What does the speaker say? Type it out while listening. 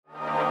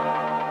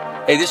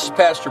Hey, this is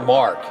Pastor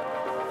Mark.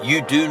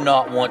 You do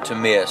not want to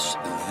miss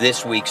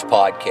this week's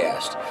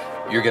podcast.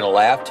 You're going to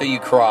laugh till you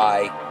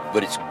cry,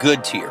 but it's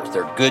good tears.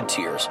 They're good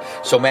tears.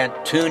 So, man,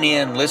 tune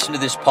in, listen to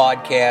this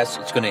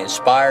podcast. It's going to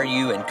inspire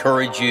you,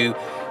 encourage you,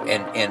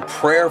 and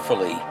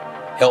prayerfully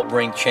help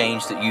bring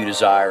change that you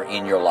desire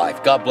in your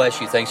life. God bless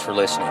you. Thanks for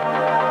listening.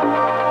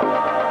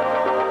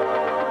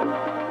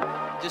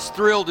 Just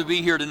thrilled to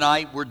be here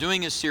tonight. We're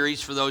doing a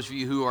series for those of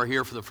you who are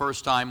here for the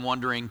first time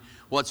wondering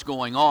what's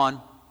going on.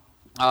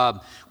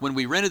 When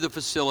we rented the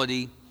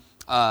facility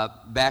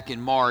back in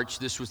March,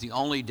 this was the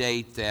only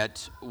date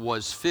that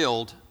was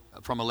filled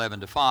from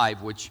 11 to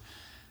 5, which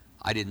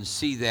I didn't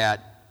see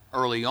that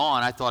early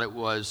on. I thought it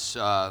was,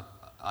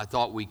 I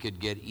thought we could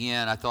get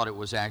in. I thought it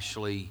was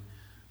actually,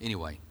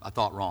 anyway, I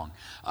thought wrong.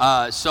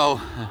 So,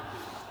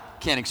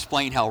 can't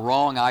explain how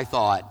wrong I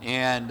thought.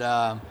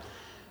 And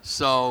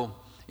so,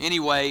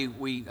 anyway,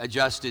 we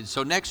adjusted.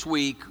 So next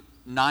week,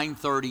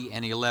 9:30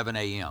 and 11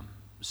 a.m.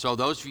 So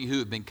those of you who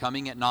have been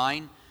coming at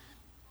 9,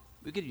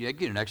 we could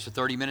get an extra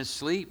 30 minutes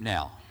sleep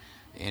now.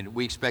 And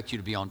we expect you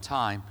to be on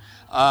time.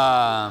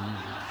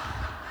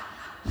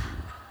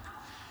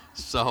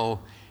 So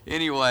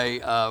anyway,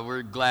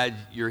 we're glad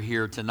you're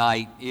here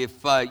tonight. If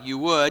you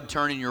would,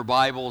 turn in your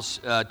Bibles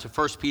to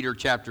 1 Peter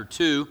chapter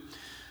 2,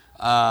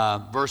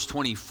 verse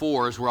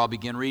 24 is where I'll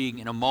begin reading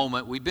in a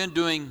moment. We've been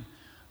doing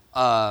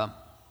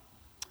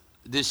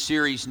this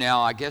series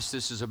now, I guess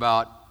this is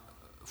about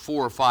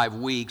 4 or 5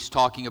 weeks,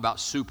 talking about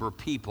super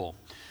people.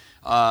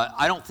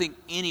 I don't think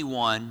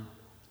anyone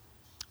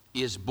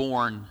is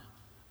born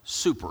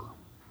super.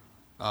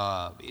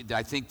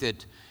 I think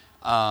that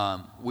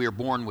we are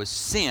born with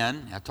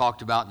sin. I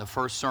talked about in the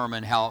first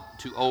sermon how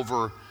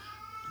to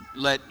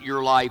let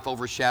your life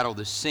overshadow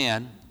the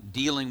sin,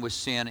 dealing with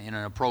sin in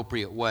an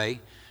appropriate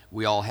way.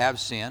 We all have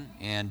sin,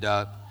 and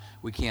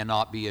we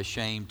cannot be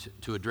ashamed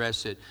to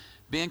address it.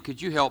 Ben,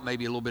 could you help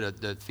maybe a little bit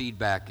of the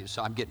feedback?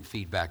 I'm getting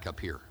feedback up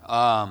here, and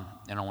I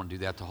don't want to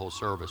do that the whole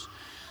service.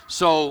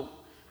 So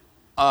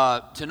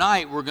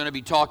tonight we're going to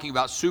be talking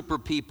about super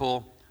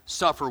people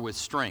suffer with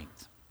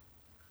strength.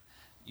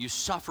 You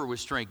suffer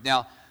with strength.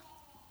 Now,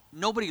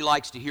 nobody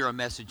likes to hear a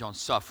message on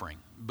suffering,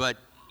 but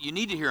you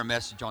need to hear a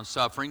message on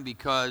suffering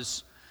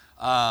because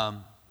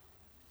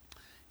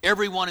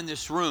everyone in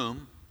this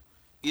room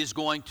is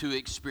going to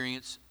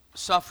experience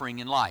suffering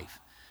in life.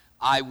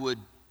 I would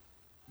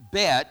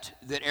bet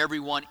that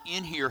everyone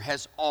in here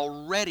has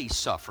already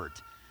suffered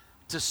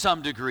to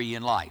some degree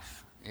in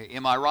life.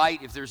 Am I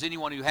right? If there's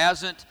anyone who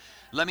hasn't,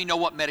 let me know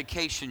what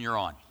medication you're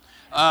on.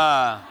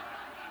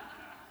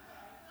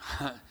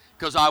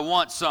 Because I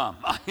want some.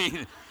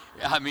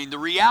 I mean, the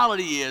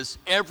reality is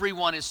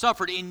everyone has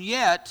suffered, and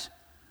yet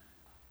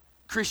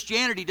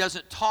Christianity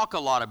doesn't talk a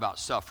lot about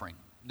suffering.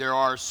 There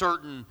are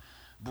certain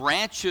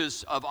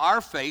branches of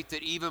our faith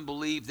that even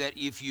believe that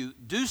if you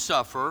do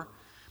suffer,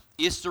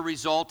 it's the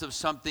result of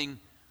something,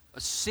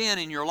 a sin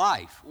in your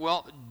life.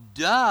 Well,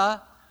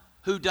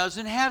 who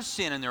doesn't have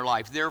sin in their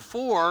life?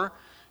 Therefore,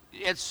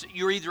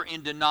 you're either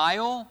in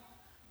denial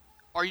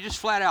or you're just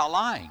flat out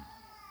lying.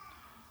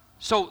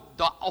 So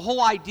the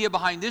whole idea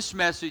behind this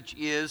message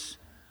is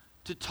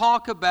to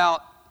talk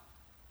about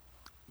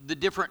the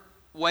different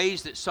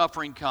ways that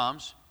suffering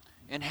comes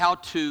and how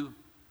to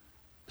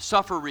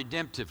suffer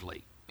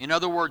redemptively. In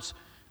other words,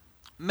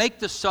 make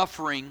the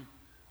suffering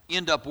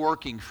end up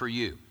working for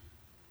you.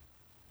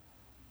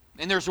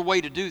 And there's a way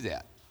to do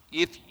that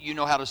if you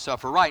know how to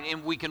suffer right.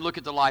 And we can look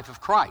at the life of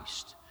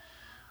Christ.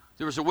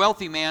 There was a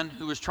wealthy man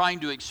who was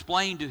trying to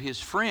explain to his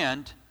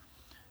friend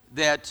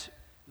that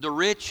the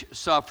rich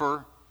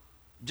suffer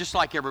just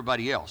like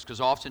everybody else.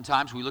 Because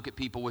oftentimes we look at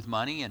people with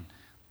money and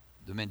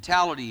the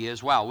mentality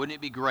is, wow, wouldn't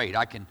it be great?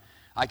 I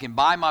can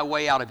buy my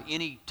way out of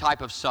any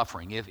type of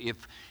suffering.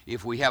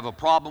 If we have a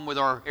problem with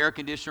our air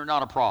conditioner,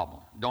 not a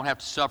problem. Don't have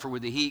to suffer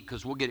with the heat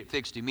because we'll get it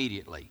fixed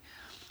immediately.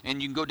 And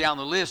you can go down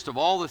the list of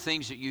all the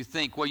things that you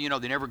think, well,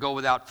 they never go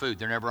without food.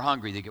 They're never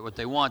hungry. They get what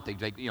they want. They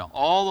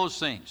all those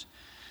things.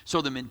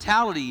 So the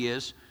mentality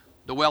is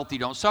the wealthy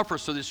don't suffer.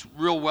 So this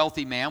real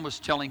wealthy man was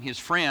telling his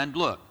friend,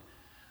 look,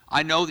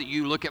 I know that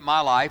you look at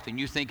my life and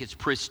you think it's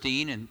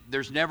pristine and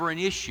there's never an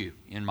issue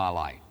in my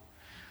life.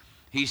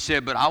 He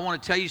said, but I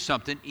want to tell you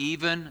something.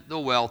 Even the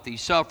wealthy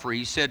suffer.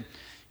 He said,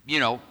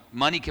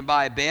 money can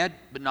buy a bed,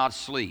 but not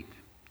sleep.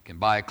 It can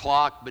buy a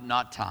clock, but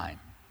not time.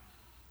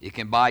 It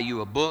can buy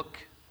you a book,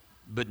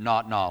 but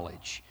not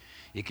knowledge.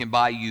 It can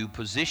buy you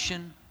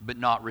position, but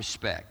not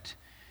respect.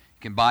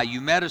 It can buy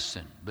you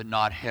medicine, but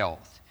not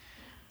health.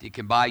 It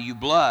can buy you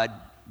blood,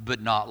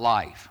 but not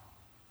life.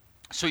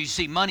 So you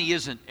see, money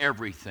isn't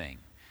everything.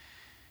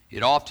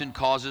 It often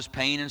causes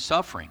pain and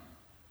suffering.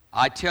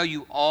 I tell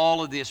you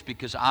all of this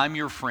because I'm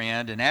your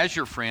friend, and as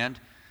your friend,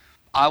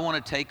 I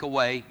want to take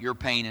away your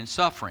pain and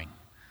suffering.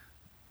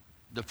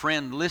 The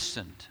friend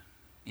listened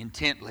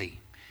intently.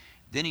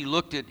 Then he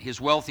looked at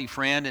his wealthy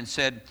friend and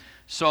said,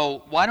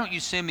 so why don't you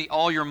send me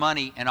all your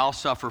money and I'll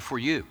suffer for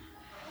you?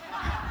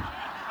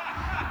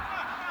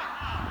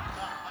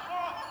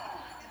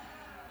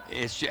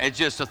 It's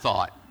just a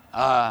thought.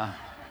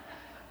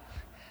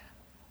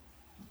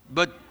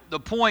 But the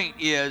point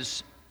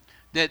is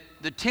that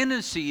the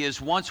tendency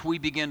is once we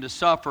begin to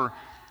suffer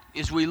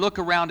is we look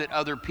around at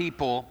other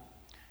people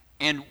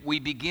and we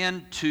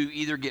begin to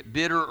either get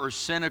bitter or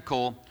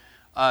cynical,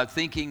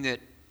 thinking that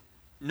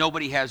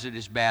nobody has it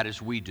as bad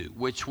as we do,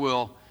 which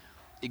will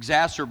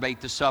exacerbate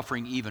the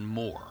suffering even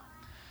more.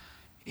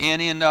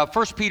 And in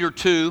 1 Peter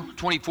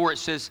 2:24 it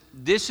says,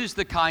 "This is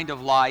the kind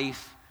of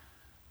life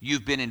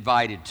you've been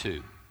invited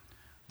to,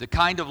 the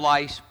kind of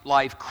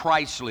life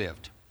Christ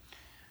lived."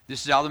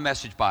 This is out of the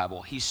Message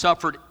Bible. "He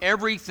suffered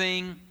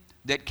everything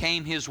that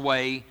came his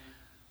way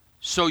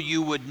so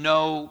you would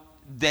know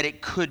that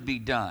it could be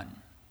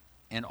done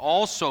and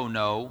also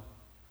know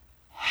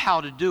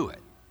how to do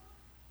it,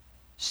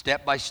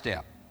 step by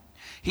step.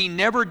 He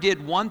never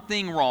did one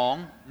thing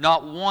wrong,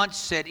 not once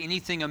said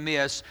anything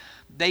amiss.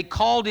 They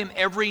called him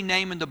every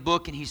name in the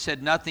book and he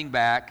said nothing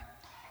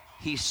back.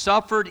 He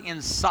suffered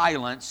in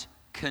silence,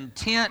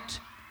 content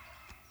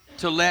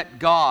to let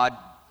God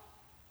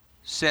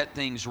set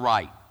things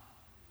right."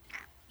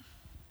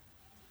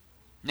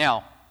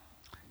 Now,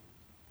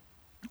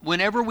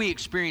 whenever we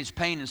experience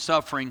pain and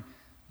suffering,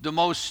 the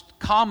most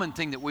common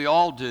thing that we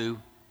all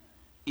do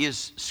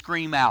is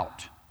scream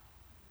out.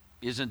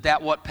 Isn't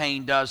that what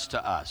pain does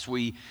to us?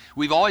 We've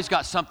always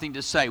got something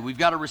to say. We've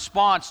got a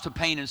response to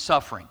pain and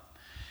suffering.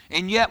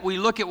 And yet we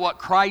look at what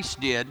Christ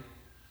did,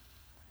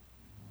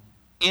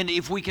 and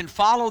if we can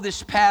follow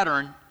this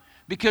pattern,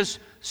 because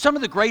some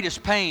of the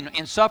greatest pain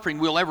and suffering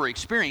we'll ever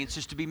experience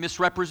is to be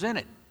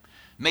misrepresented.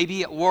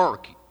 Maybe at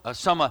work,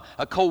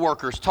 a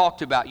co-worker's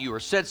talked about you or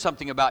said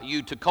something about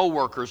you to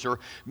co-workers, or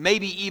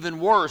maybe even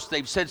worse,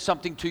 they've said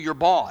something to your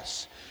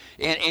boss,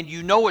 and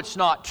you know it's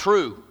not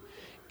true.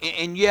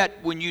 And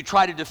yet, when you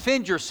try to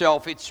defend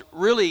yourself, it's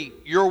really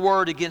your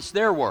word against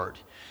their word.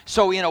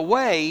 So in a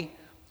way,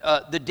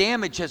 the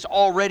damage has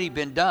already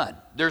been done.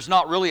 There's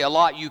not really a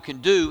lot you can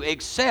do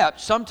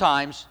except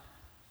sometimes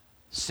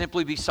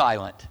simply be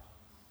silent.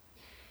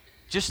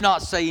 Just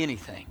not say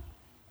anything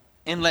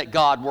and let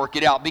God work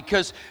it out.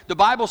 Because the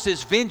Bible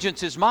says,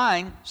 "Vengeance is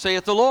mine,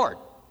 saith the Lord."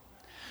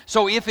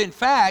 So if in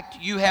fact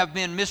you have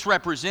been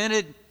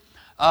misrepresented,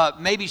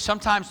 maybe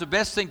sometimes the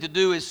best thing to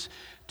do is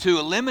to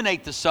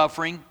eliminate the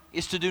suffering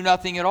is to do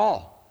nothing at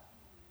all.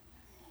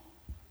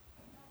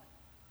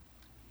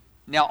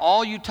 Now,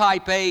 all you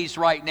type A's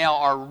right now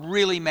are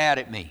really mad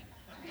at me.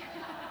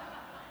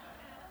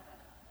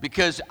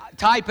 Because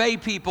type A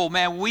people,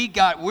 man, we're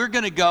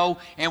going to go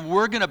and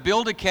we're going to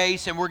build a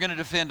case and we're going to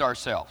defend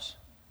ourselves.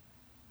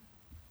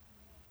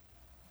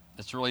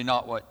 That's really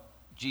not what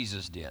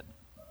Jesus did.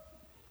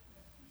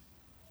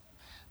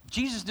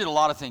 Jesus did a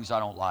lot of things I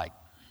don't like.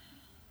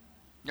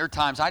 There are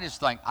times I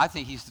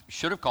think he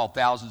should have called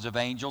thousands of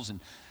angels and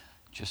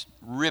just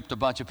ripped a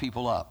bunch of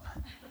people up.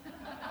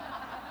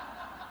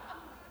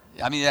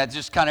 I mean, that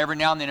just kind of every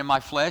now and then in my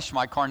flesh,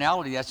 my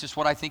carnality, that's just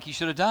what I think he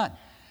should have done.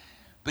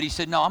 But he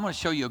said, "No, I'm going to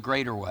show you a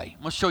greater way.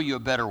 I'm going to show you a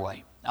better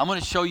way. I'm going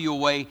to show you a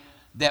way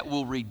that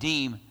will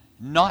redeem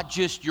not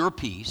just your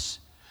peace,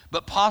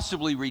 but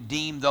possibly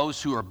redeem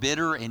those who are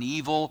bitter and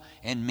evil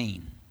and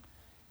mean,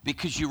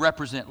 because you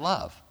represent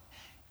love.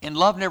 And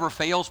love never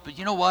fails, but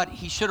you know what?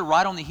 He should have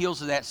right on the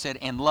heels of that said,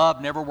 "And love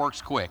never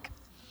works quick."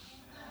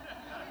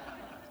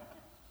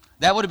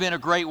 That would have been a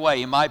great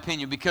way, in my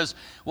opinion, because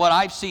what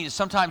I've seen is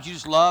sometimes you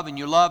just love and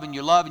you love and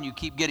you love and you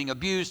keep getting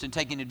abused and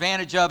taken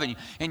advantage of, and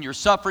you're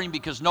suffering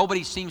because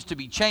nobody seems to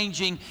be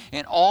changing,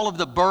 and all of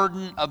the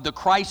burden of the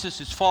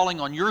crisis is falling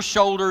on your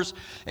shoulders,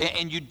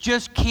 and you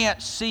just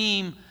can't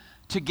seem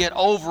to get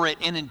over it.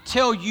 And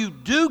until you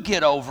do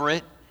get over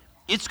it,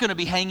 it's going to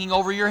be hanging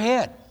over your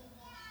head.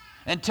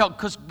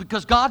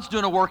 Because God's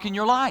doing a work in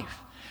your life.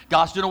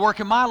 God's doing a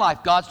work in my life.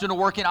 God's doing a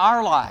work in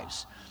our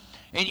lives.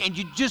 And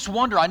you just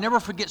wonder. I never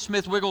forget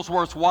Smith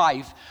Wigglesworth's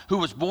wife, who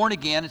was born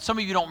again. And some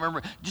of you don't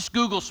remember. Just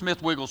Google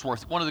Smith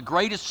Wigglesworth. One of the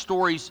greatest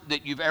stories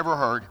that you've ever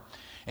heard.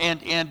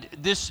 And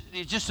this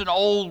is just an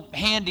old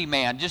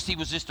handyman. He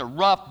was just a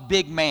rough,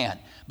 big man.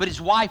 But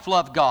his wife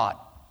loved God.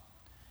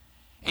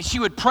 And she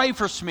would pray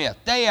for Smith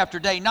day after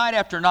day, night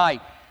after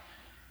night.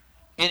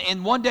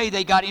 And one day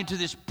they got into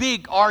this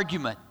big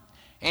argument.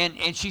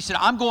 And she said,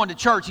 "I'm going to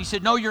church." He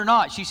said, "No, you're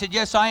not." She said,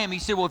 "Yes, I am." He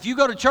said, "Well, if you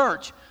go to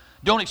church,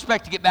 don't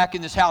expect to get back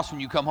in this house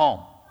when you come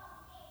home."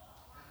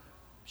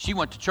 She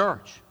went to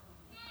church.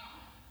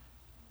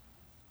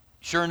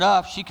 Sure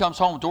enough, she comes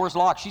home, door's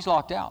locked, she's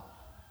locked out.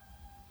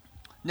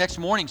 Next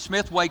morning,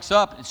 Smith wakes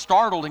up and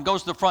startled and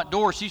goes to the front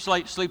door. She's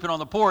sleeping on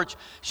the porch.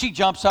 She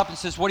jumps up and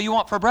says, "What do you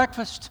want for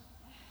breakfast?"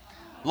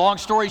 Long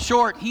story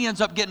short, he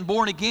ends up getting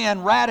born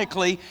again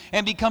radically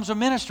and becomes a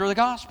minister of the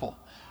gospel.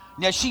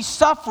 Now, she's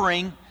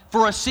suffering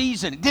for a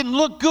season. It didn't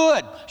look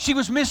good. She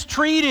was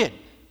mistreated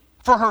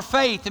for her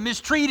faith and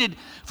mistreated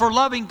for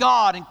loving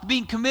God and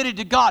being committed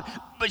to God.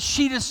 But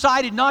she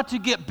decided not to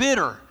get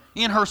bitter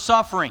in her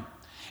suffering.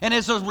 And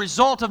as a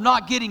result of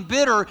not getting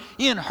bitter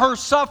in her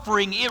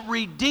suffering, it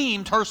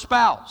redeemed her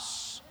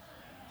spouse.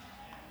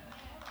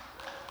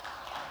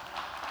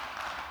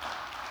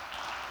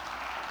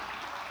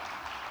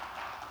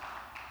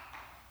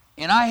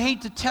 And I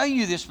hate to tell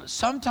you this, but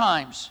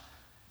sometimes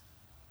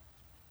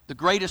The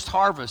greatest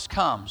harvest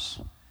comes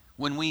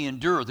when we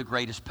endure the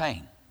greatest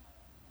pain.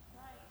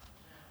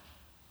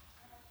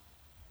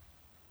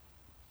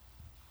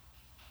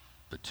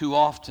 But too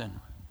often,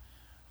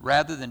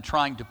 rather than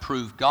trying to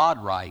prove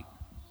God right,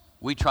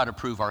 we try to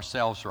prove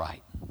ourselves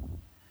right.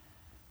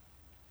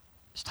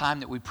 It's time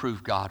that we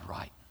prove God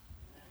right.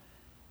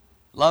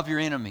 Love your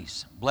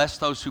enemies. Bless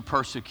those who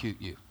persecute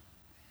you.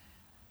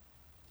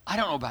 I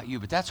don't know about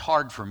you, but that's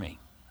hard for me.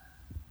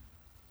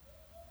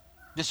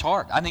 It's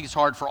hard. I think it's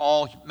hard for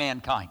all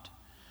mankind.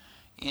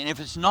 And if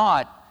it's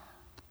not,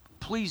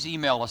 please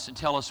email us and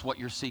tell us what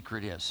your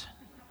secret is.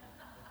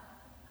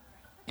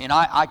 And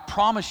I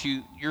promise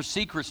you, your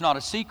secret's not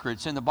a secret.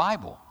 It's in the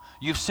Bible.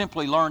 You've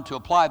simply learned to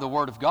apply the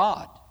Word of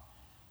God.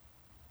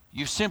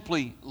 You've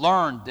simply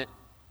learned that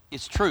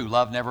it's true.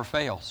 Love never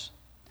fails.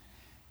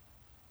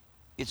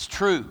 It's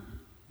true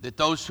that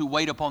those who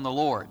wait upon the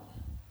Lord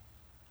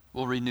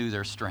will renew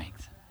their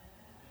strength.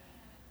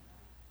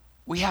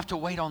 We have to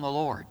wait on the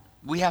Lord.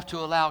 We have to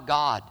allow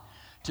God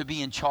to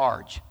be in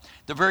charge.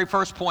 The very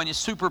first point is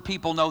super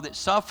people know that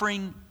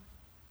suffering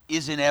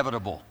is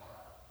inevitable.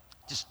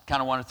 Just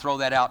kind of want to throw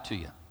that out to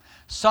you.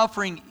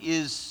 Suffering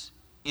is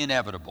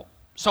inevitable.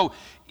 So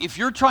if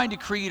you're trying to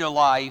create a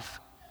life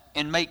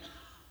and make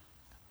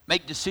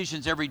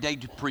decisions every day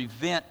to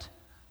prevent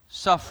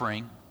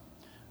suffering,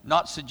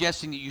 not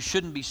suggesting that you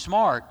shouldn't be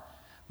smart,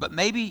 but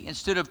maybe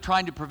instead of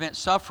trying to prevent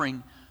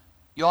suffering,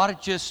 you ought to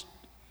just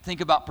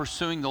think about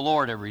pursuing the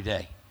Lord every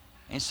day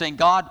and saying,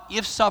 God,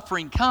 if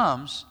suffering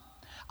comes,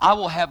 I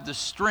will have the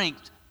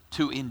strength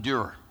to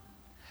endure.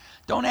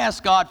 Don't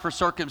ask God for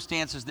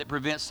circumstances that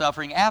prevent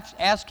suffering.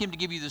 Ask Him to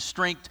give you the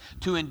strength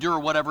to endure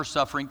whatever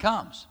suffering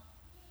comes.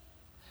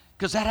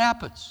 Because that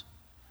happens.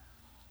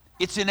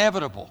 It's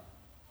inevitable.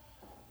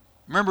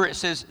 Remember, it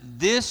says,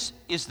 this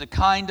is the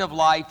kind of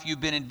life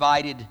you've been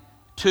invited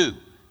to.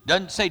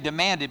 Doesn't say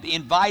demanded,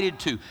 invited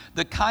to.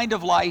 The kind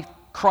of life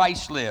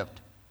Christ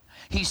lived.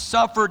 He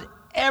suffered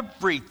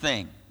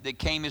everything that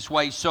came His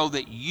way so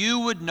that you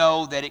would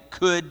know that it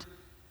could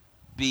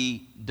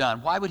be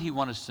done. Why would He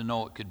want us to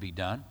know it could be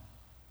done?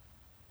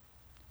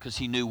 Because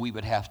He knew we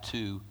would have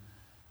to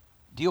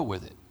deal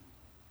with it.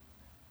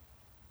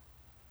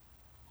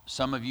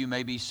 Some of you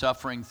may be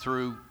suffering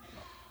through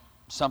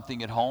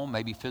something at home,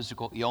 maybe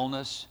physical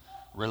illness,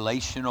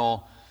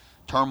 relational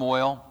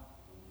turmoil,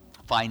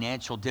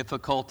 financial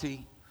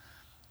difficulty.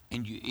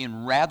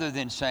 And rather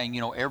than saying,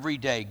 every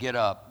day get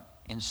up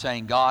and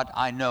saying, God,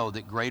 I know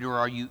that greater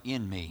are you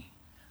in me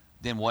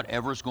than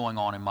whatever's going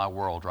on in my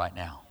world right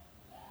now.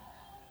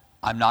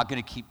 I'm not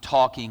going to keep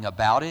talking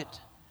about it.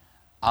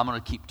 I'm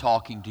going to keep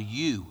talking to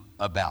you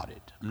about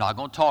it. I'm not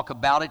going to talk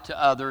about it to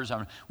others,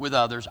 with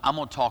others. I'm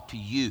going to talk to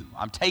you.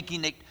 I'm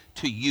taking it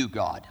to you,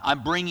 God.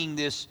 I'm bringing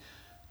this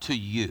to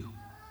you.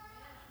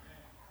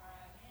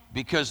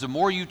 Because the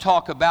more you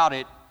talk about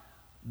it,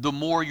 the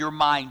more your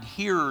mind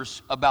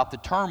hears about the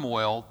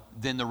turmoil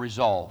than the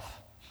resolve.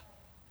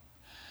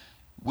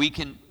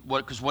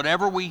 Because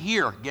whatever we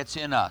hear gets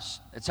in us.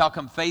 That's how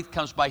come faith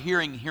comes by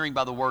hearing, hearing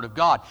by the word of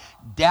God.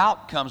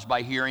 Doubt comes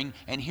by hearing,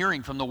 and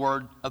hearing from the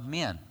word of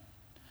men.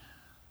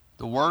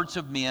 The words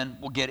of men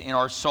will get in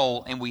our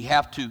soul, and we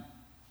have to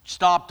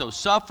stop those.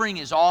 Suffering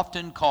is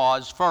often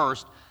caused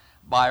first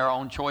by our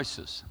own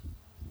choices.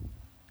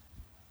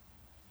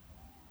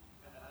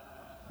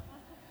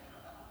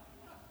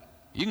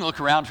 You can look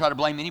around and try to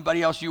blame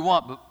anybody else you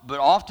want, but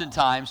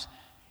oftentimes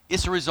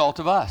it's a result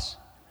of us.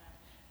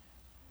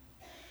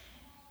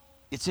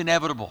 It's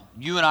inevitable.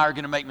 You and I are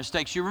going to make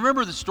mistakes. You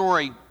remember the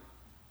story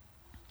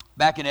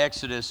back in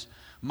Exodus.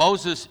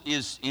 Moses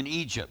is in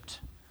Egypt,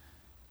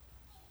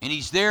 and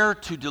he's there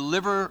to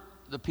deliver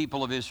the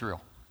people of Israel.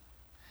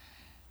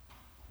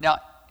 Now,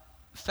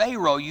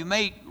 Pharaoh, you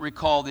may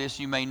recall this,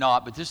 you may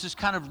not, but this is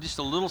kind of just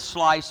a little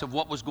slice of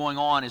what was going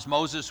on as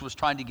Moses was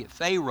trying to get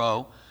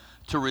Pharaoh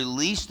to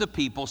release the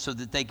people so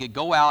that they could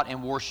go out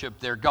and worship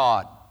their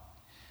God.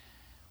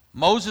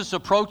 Moses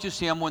approaches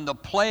him when the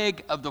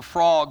plague of the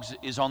frogs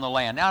is on the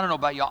land. Now, I don't know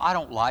about y'all, I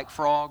don't like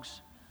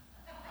frogs.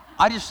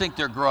 I just think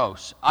they're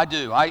gross. I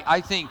do.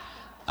 I think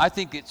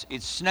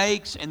it's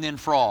snakes and then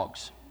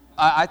frogs.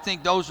 I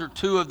think those are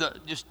two of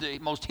the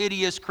most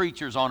hideous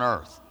creatures on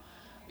earth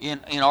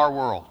in our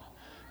world.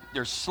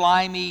 They're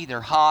slimy,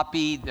 they're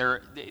hoppy,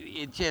 they're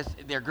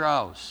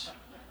gross.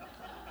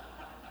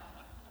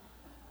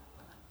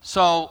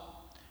 So,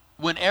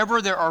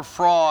 whenever there are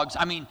frogs,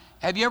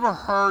 have you ever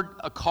heard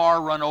a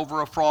car run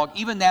over a frog?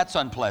 Even that's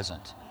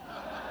unpleasant.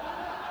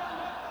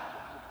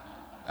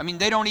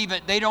 They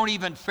don't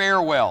even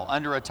fare well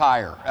under a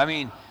tire.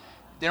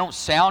 They don't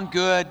sound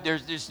good.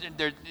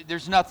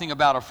 There's nothing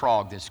about a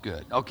frog that's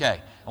good.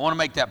 Okay, I want to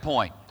make that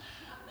point.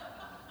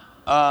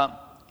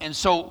 And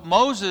so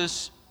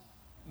Moses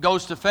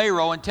goes to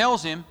Pharaoh and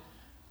tells him,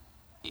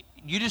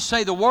 you just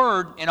say the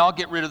word and I'll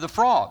get rid of the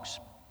frogs.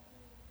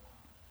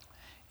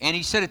 And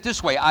he said it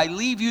this way, I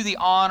leave you the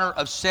honor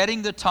of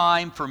setting the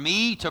time for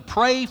me to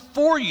pray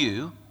for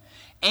you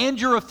and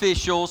your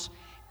officials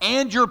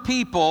and your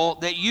people,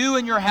 that you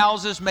and your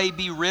houses may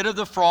be rid of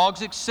the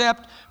frogs,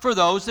 except for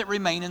those that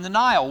remain in the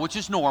Nile," which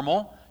is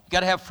normal. You got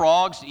to have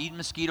frogs, eating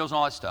mosquitoes, and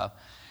all that stuff.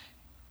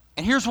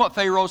 And here's what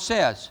Pharaoh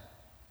says: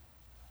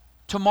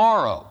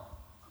 tomorrow.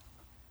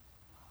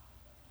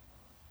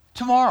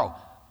 Tomorrow.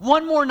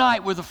 One more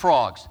night with the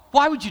frogs.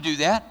 Why would you do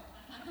that?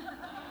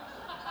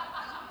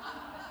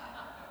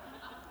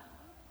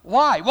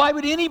 Why? Why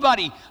would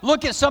anybody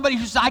look at somebody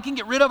who says, "I can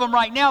get rid of them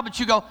right now," but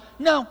you go,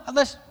 "No,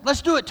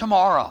 let's do it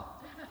tomorrow.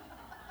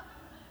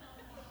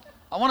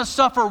 I want to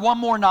suffer one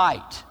more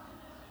night."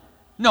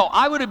 No,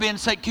 I would have been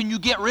saying, "Can you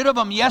get rid of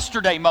them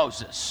yesterday,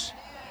 Moses?"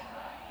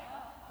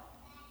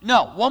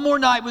 No, one more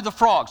night with the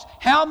frogs.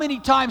 How many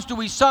times do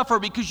we suffer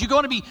because you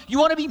want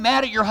to be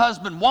mad at your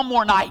husband one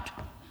more night?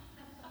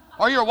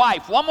 Or your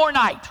wife, one more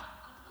night.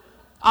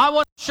 I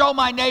want to show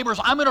my neighbors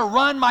I'm going to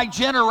run my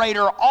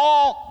generator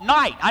all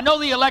night. I know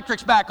the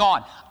electric's back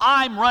on.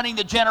 I'm running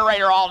the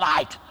generator all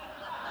night.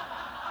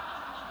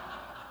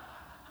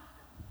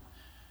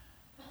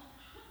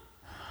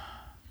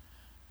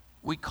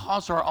 We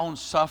cause our own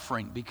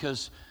suffering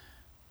because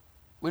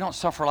we don't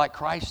suffer like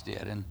Christ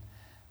did. And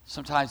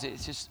sometimes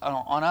it's just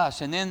on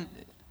us. And then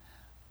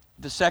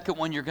the second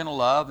one you're going to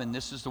love, and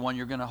this is the one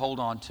you're going to hold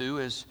on to,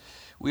 is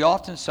we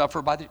often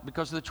suffer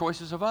because of the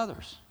choices of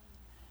others.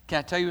 Can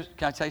I tell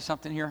you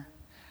something here?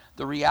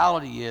 The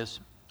reality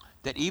is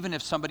that even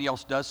if somebody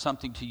else does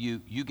something to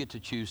you, you get to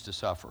choose to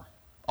suffer.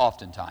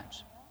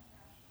 Oftentimes.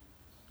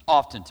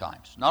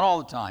 Oftentimes. Not all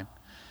the time.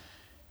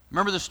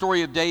 Remember the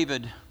story of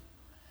David,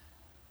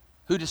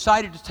 who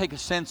decided to take a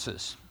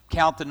census,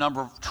 count the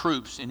number of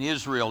troops in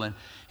Israel, and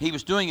he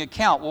was doing a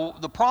count. Well,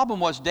 the problem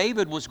was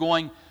David was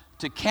going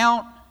to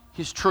count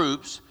his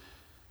troops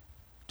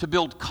to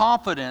build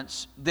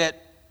confidence that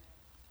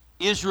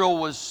Israel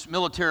was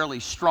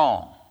militarily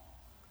strong.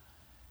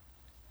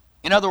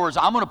 In other words,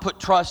 I'm going to put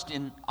trust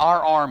in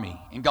our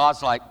army. And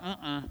God's like,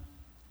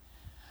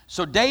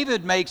 So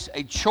David makes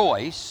a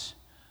choice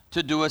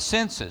to do a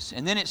census.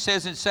 And then it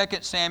says in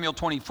 2 Samuel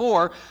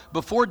 24,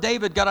 before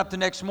David got up the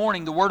next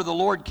morning, the word of the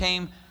Lord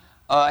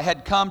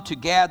had come to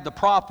Gad the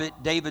prophet,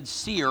 David's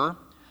seer.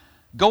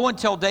 "Go and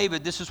tell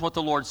David, this is what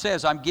the Lord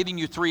says. I'm giving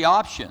you 3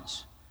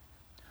 options.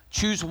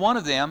 Choose one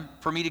of them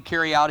for me to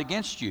carry out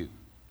against you."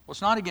 Well,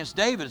 it's not against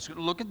David.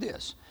 Look at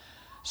this.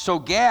 So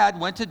Gad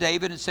went to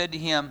David and said to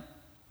him,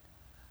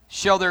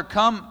 Shall there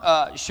come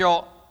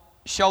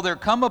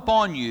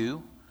upon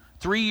you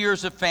 3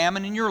 years of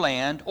famine in your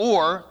land,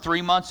 or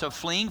 3 months of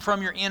fleeing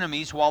from your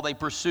enemies while they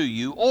pursue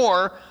you,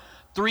 or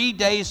 3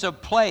 days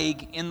of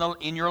plague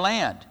in your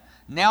land?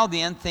 Now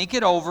then, think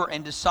it over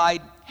and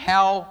decide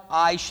how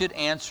I should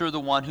answer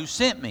the one who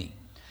sent me."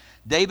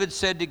 David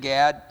said to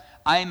Gad,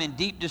 "I am in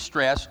deep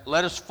distress.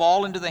 Let us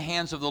fall into the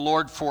hands of the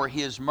Lord, for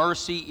his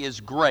mercy is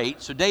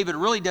great." So David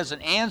really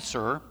doesn't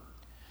answer,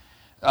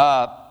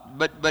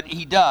 but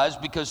he does,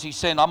 because he's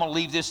saying, I'm going to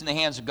leave this in the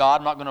hands of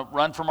God. I'm not going to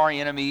run from our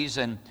enemies,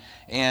 and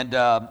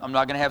I'm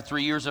not going to have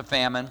 3 years of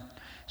famine.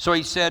 So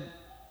he said,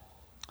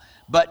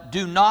 "But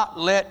do not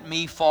let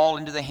me fall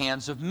into the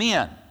hands of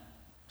men."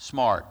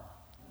 Smart.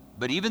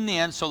 But even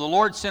then, so the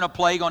Lord sent a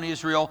plague on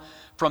Israel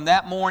from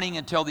that morning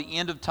until the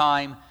end of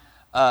time,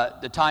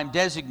 the time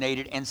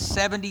designated, and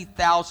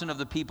 70,000 of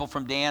the people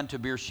from Dan to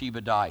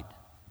Beersheba died.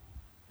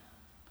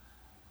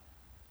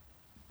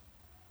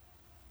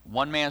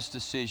 One man's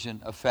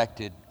decision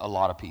affected a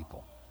lot of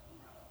people.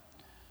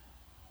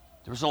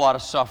 There was a lot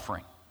of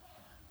suffering.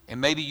 And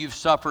maybe you've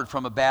suffered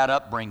from a bad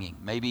upbringing.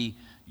 Maybe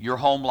your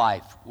home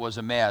life was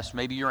a mess.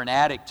 Maybe you're an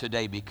addict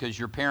today because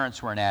your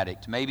parents were an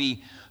addict.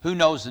 Maybe, who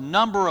knows, a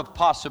number of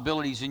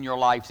possibilities in your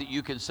life that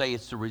you can say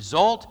it's the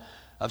result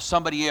of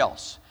somebody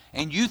else.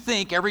 And you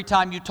think every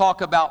time you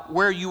talk about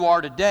where you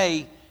are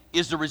today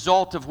is the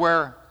result of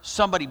where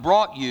somebody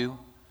brought you,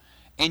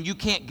 and you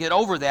can't get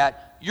over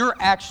that. You're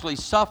actually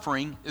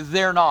suffering.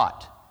 They're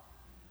not.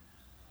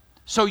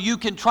 So you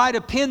can try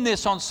to pin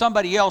this on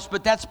somebody else,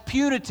 but that's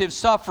punitive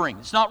suffering.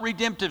 It's not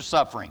redemptive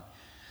suffering.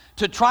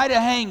 To try to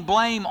hang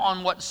blame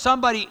on what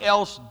somebody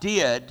else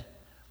did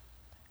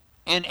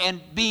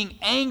and being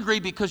angry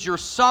because you're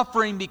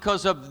suffering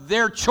because of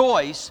their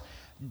choice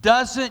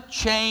doesn't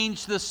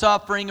change the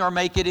suffering or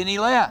make it any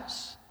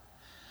less.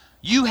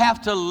 You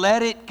have to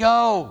let it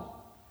go.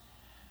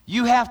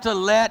 You have to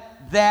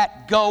let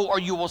that go, or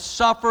you will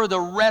suffer the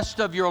rest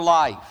of your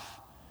life.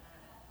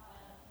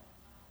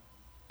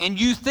 And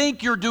you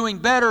think you're doing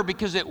better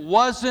because it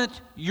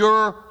wasn't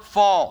your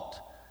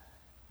fault.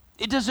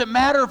 It doesn't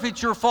matter if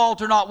it's your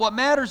fault or not. What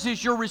matters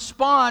is your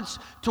response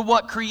to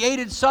what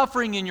created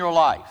suffering in your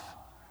life.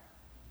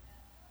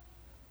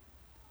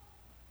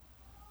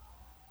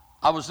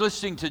 I was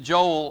listening to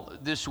Joel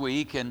this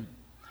week, and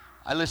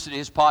I listened to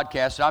his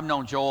podcast. I've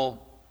known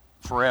Joel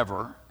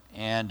forever,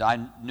 and I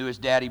knew his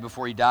daddy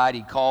before he died.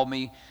 He called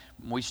me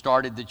when we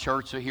started the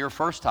church here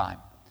first time.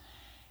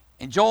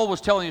 And Joel was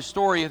telling a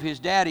story of his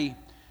daddy.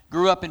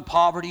 Grew up in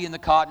poverty in the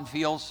cotton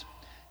fields,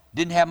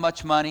 didn't have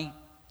much money,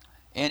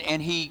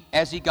 and he,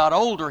 as he got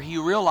older, he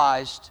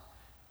realized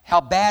how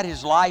bad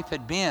his life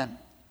had been.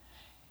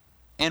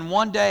 And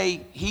one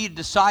day he had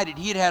decided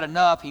he had had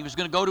enough. He was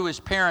going to go to his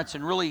parents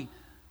and really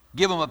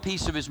give them a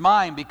piece of his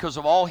mind because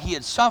of all he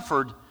had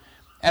suffered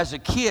as a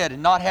kid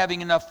and not having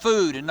enough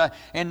food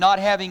and not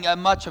having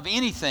much of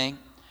anything.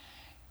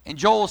 And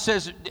Joel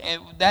says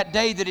that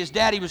day that his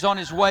daddy was on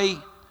his way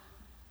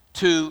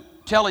to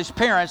tell his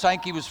parents, I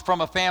think he was from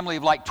a family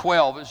of like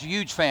 12. It was a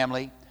huge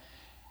family.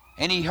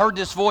 And he heard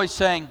this voice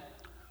saying,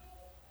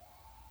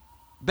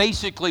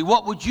 basically,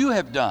 what would you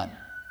have done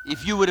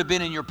if you would have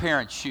been in your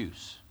parents'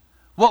 shoes?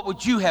 What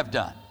would you have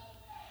done?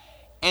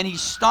 And he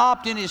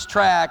stopped in his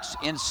tracks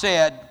and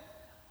said,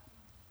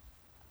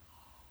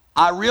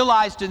 I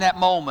realized in that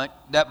moment,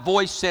 that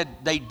voice said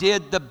they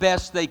did the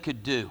best they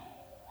could do.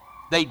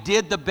 They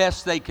did the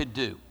best they could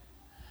do.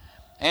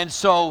 And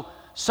so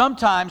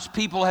sometimes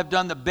people have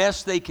done the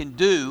best they can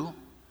do,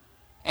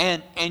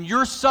 and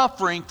you're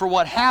suffering for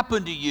what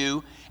happened to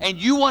you, and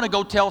you want to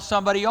go tell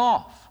somebody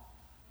off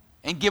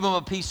and give them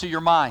a piece of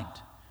your mind.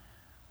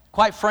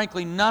 Quite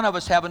frankly, none of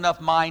us have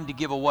enough mind to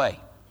give away.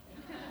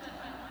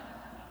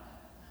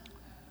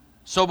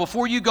 So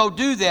before you go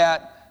do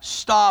that,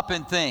 stop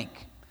and think.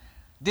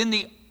 Then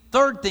the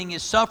third thing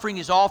is suffering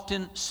is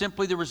often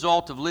simply the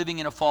result of living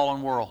in a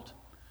fallen world.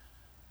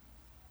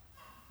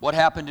 What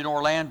happened in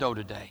Orlando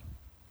today?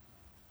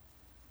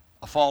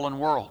 A fallen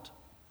world.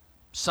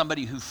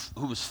 Somebody who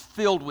was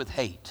filled with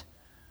hate,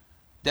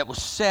 that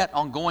was set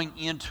on going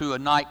into a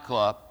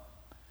nightclub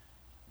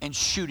and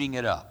shooting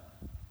it up.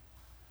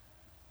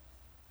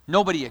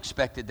 Nobody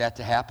expected that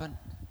to happen.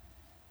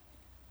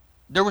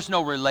 There was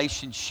no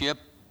relationship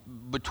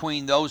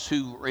between those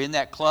who were in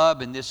that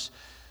club and this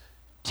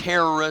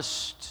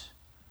terrorist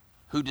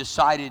who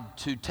decided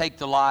to take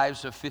the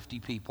lives of 50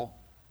 people.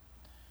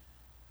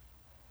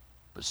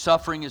 But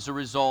suffering is a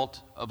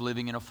result of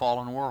living in a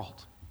fallen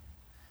world.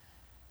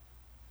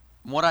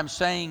 What I'm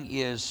saying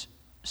is,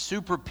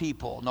 super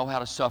people know how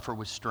to suffer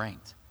with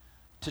strength,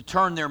 to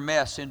turn their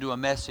mess into a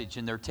message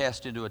and their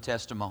test into a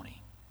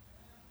testimony.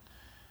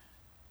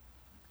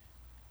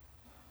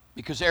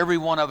 Because every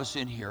one of us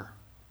in here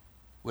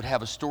would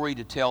have a story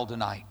to tell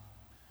tonight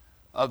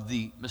of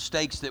the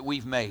mistakes that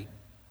we've made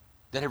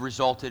that have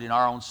resulted in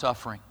our own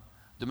suffering.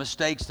 The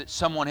mistakes that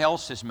someone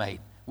else has made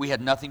we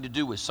had nothing to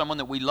do with, someone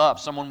that we love,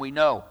 someone we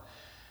know.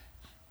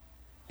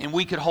 And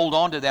we could hold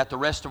on to that the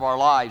rest of our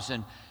lives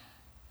and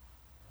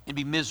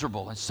be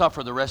miserable and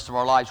suffer the rest of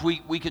our lives.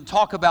 We can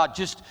talk about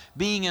just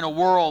being in a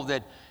world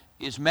that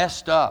is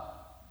messed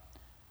up.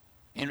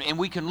 And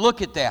we can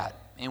look at that,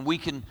 and we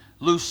can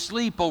lose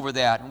sleep over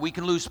that, and we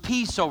can lose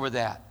peace over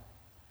that.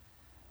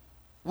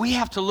 We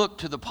have to look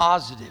to the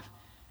positive.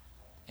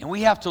 And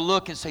we have to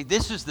look and say,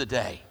 this is the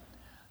day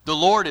the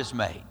Lord has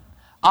made.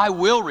 I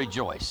will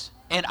rejoice,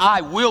 and I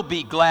will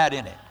be glad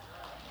in it.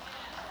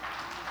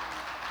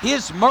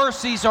 His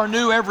mercies are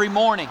new every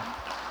morning.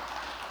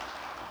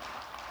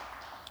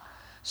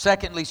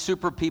 Secondly,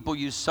 super people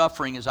use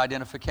suffering as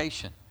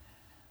identification.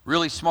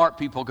 Really smart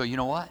people go, you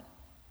know what?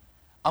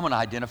 I'm going to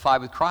identify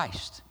with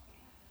Christ.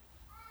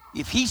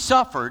 If he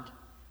suffered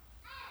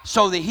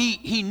so that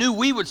he knew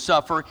we would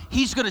suffer,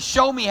 he's going to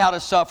show me how to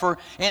suffer,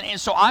 and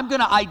so I'm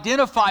going to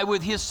identify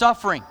with his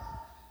suffering.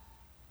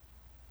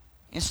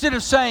 Instead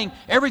of saying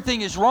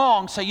everything is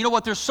wrong, say, you know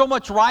what, there's so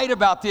much right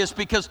about this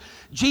because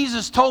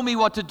Jesus told me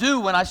what to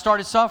do when I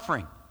started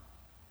suffering.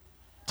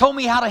 Told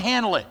me how to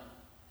handle it.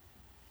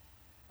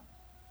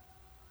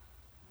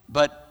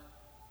 But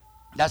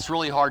that's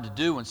really hard to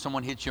do when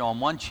someone hits you on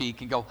one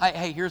cheek and go,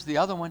 hey, here's the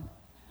other one.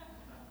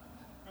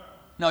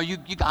 No,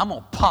 I'm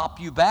going to pop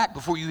you back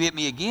before you hit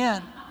me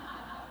again.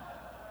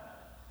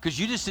 Because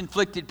you just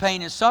inflicted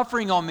pain and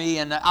suffering on me,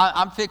 and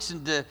I'm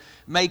fixing to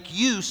make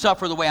you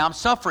suffer the way I'm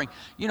suffering.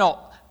 You know,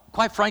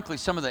 quite frankly,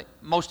 some of the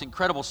most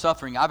incredible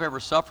suffering I've ever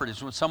suffered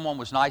is when someone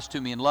was nice to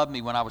me and loved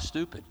me when I was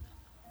stupid.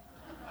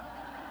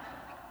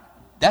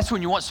 That's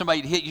when you want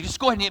somebody to hit you. Just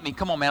go ahead and hit me.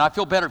 Come on, man, I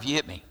feel better if you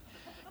hit me.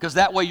 Because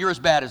that way you're as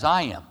bad as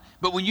I am.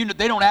 But when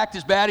they don't act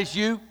as bad as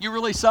you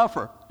really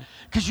suffer.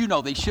 Because you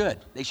know they should.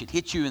 They should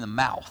hit you in the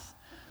mouth.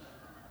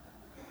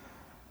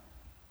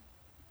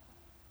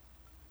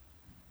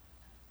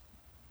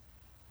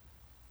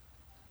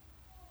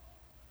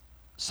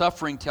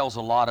 Suffering tells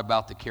a lot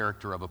about the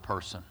character of a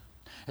person.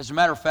 As a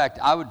matter of fact,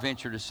 I would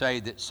venture to say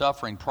that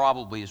suffering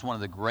probably is one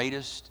of the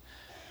greatest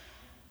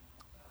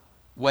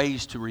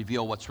ways to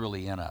reveal what's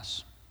really in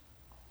us.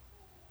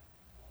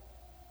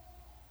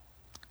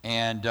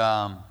 And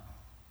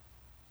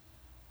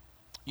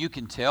you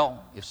can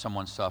tell if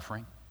someone's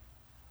suffering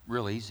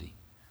real easy.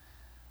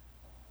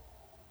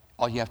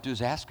 All you have to do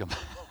is ask them.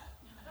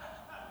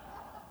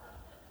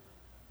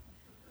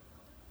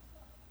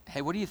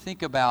 Hey, what do you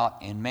think about,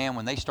 and man,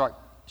 when they start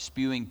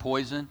spewing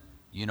poison,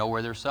 you know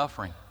where they're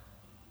suffering.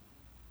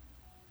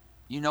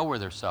 You know where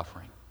they're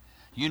suffering.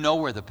 You know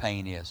where the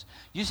pain is.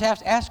 You just have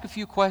to ask a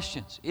few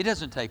questions. It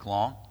doesn't take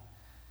long.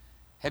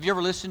 Have you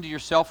ever listened to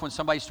yourself when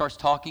somebody starts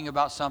talking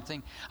about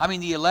something? I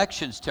mean, the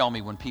elections tell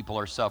me when people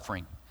are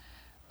suffering.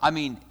 I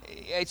mean,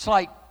 it's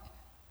like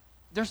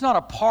there's not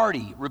a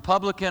party,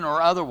 Republican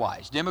or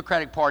otherwise,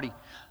 Democratic Party,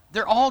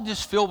 they're all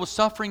just filled with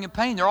suffering and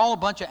pain. They're all a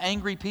bunch of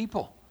angry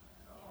people.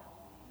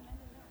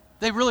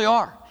 They really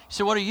are.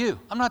 So what are you?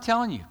 I'm not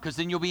telling you, because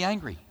then you'll be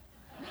angry.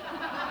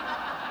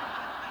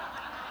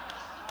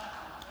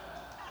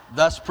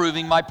 Thus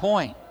proving my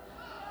point.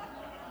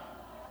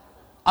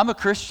 I'm a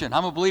Christian.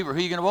 I'm a believer. Who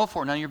are you going to vote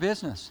for? None of your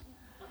business.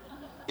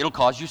 It'll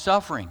cause you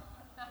suffering.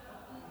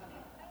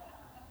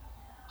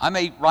 I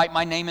may write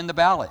my name in the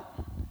ballot.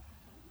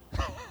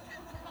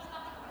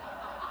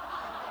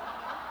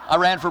 I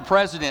ran for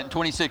president in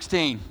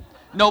 2016.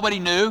 Nobody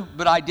knew,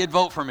 but I did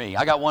vote for me.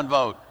 I got one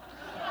vote.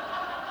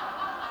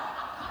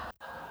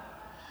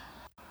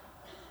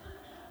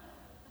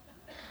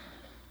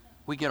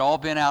 We get all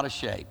bent out of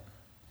shape.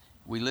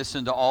 We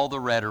listen to all the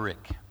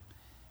rhetoric.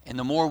 And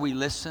the more we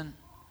listen,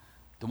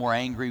 the more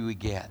angry we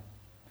get.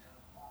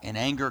 And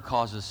anger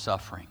causes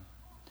suffering.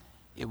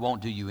 It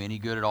won't do you any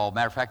good at all.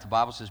 Matter of fact, the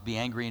Bible says, be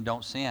angry and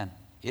don't sin.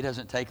 It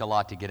doesn't take a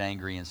lot to get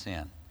angry and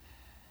sin.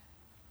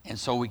 And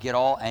so we get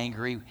all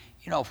angry.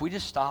 You know, if we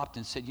just stopped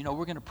and said, you know,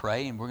 we're going to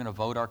pray and we're going to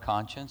vote our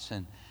conscience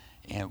and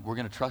we're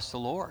going to trust the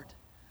Lord,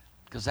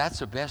 because that's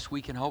the best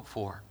we can hope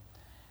for.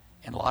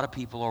 And a lot of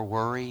people are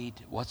worried,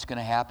 what's going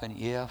to happen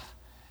if?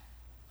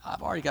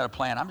 I've already got a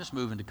plan. I'm just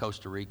moving to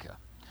Costa Rica.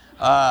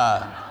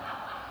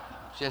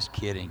 Just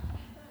kidding.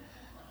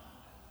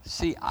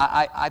 See,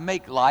 I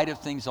make light of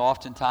things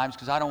oftentimes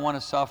because I don't want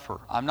to suffer.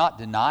 I'm not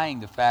denying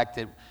the fact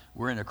that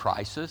we're in a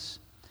crisis.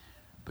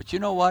 But you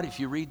know what? If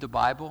you read the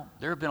Bible,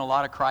 there have been a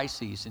lot of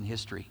crises in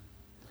history.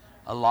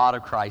 A lot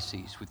of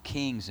crises with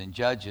kings and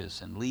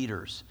judges and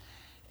leaders.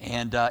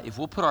 And if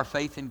we'll put our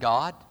faith in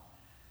God,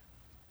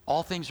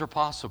 all things are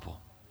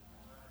possible.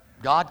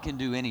 God can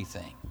do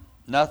anything.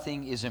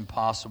 Nothing is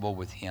impossible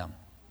with Him.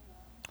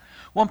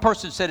 One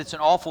person said it's an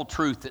awful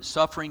truth that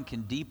suffering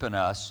can deepen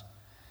us,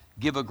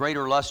 give a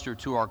greater luster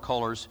to our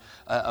colors,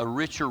 a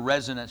richer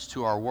resonance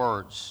to our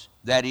words.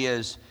 That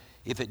is,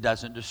 if it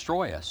doesn't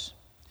destroy us.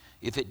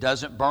 If it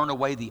doesn't burn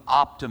away the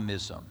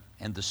optimism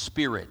and the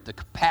spirit, the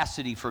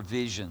capacity for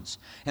visions,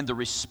 and the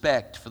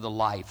respect for the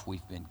life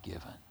we've been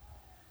given.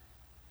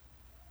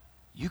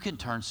 You can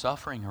turn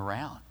suffering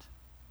around.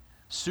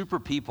 Super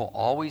people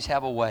always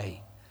have a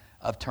way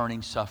of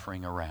turning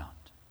suffering around.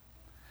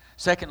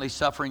 Secondly,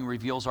 suffering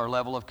reveals our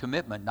level of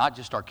commitment, not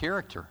just our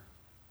character.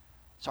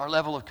 It's our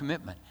level of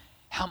commitment.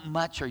 How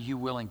much are you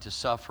willing to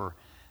suffer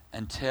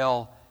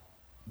until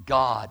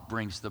God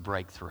brings the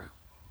breakthrough?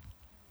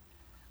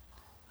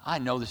 I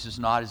know this is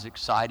not as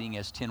exciting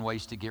as 10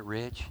 Ways to Get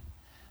Rich.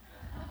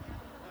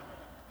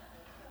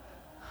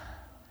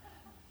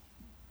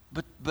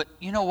 But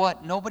you know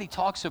what? Nobody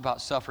talks about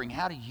suffering,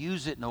 how to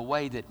use it in a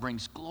way that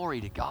brings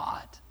glory to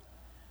God.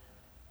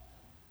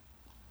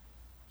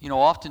 You know,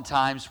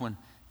 oftentimes when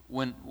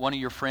one of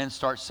your friends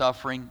starts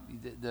suffering,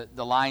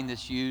 the line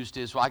that's used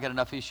is, well, I got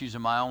enough issues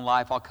in my own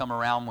life, I'll come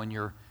around when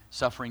your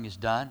suffering is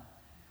done.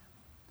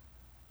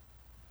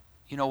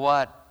 You know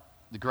what?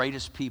 The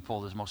greatest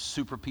people, the most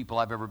super people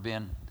I've ever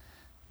been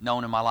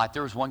known in my life.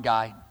 There was one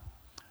guy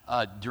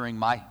during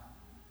my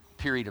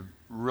period of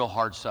real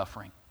hard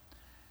suffering.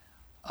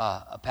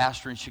 A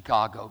pastor in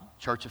Chicago,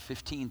 church of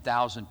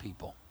 15,000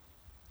 people.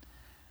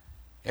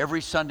 Every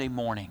Sunday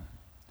morning,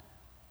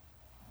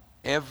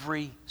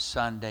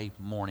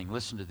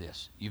 listen to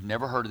this. You've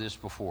never heard of this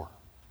before.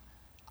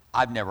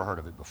 I've never heard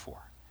of it before.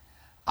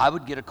 I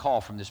would get a call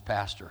from this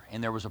pastor,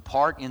 and there was a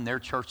part in their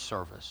church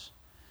service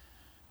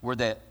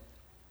where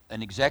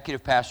an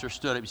executive pastor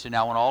stood up and said,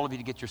 now I want all of you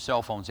to get your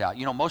cell phones out.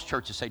 You know, most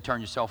churches say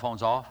turn your cell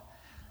phones off.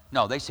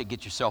 No, they say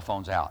get your cell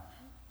phones out.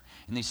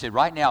 And they said,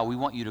 right now we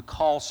want you to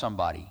call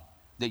somebody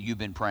that you've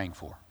been praying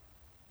for.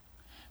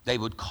 They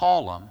would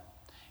call them,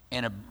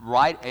 and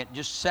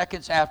just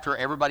seconds after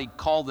everybody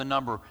called the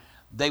number,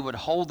 they would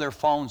hold their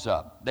phones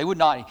up.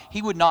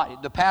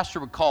 The pastor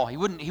would call. He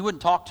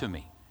wouldn't talk to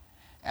me.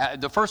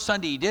 The first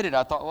Sunday he did it,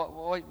 I thought,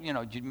 well,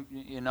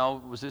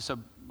 was this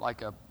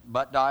like a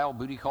butt dial,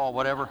 booty call,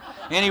 whatever?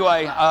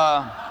 Anyway,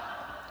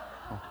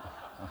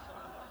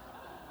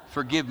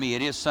 forgive me,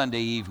 it is Sunday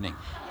evening.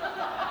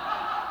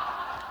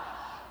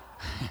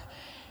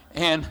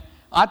 And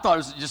I thought it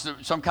was just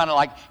some kind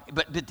of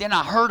but then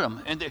I heard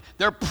them, and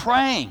they're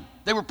praying.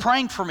 They were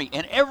praying for me.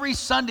 And every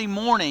Sunday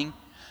morning,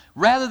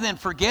 rather than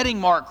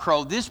forgetting Mark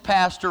Crow, this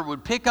pastor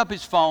would pick up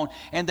his phone,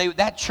 and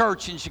that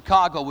church in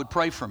Chicago would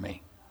pray for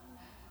me.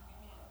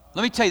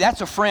 Let me tell you, that's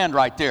a friend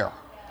right there.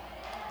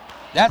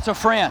 That's a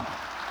friend.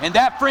 And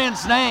that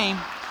friend's name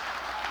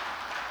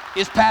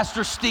is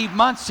Pastor Steve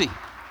Muncie.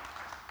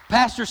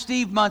 Pastor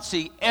Steve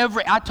Muncie,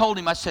 I told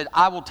him, I said,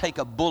 I will take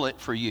a bullet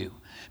for you.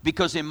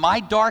 Because in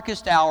my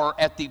darkest hour,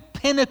 at the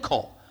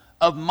pinnacle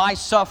of my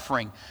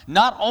suffering,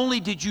 not only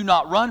did you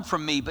not run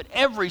from me, but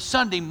every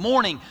Sunday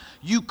morning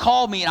you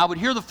called me, and I would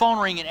hear the phone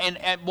ring, and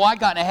I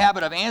got in a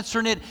habit of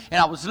answering it, and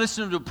I was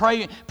listening to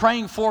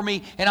praying for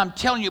me, and I'm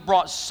telling you, it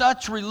brought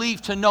such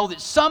relief to know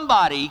that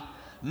somebody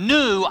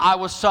knew I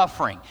was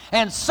suffering,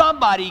 and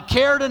somebody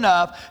cared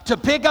enough to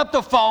pick up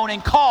the phone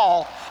and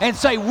call and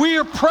say,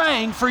 we're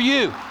praying for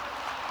you.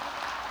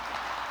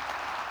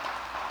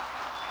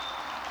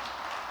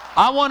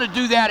 I want to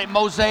do that at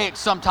Mosaic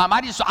sometime.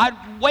 I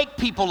wake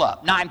people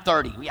up,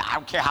 9:30. Yeah, I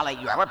don't care how late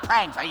you are. We're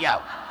praying for you.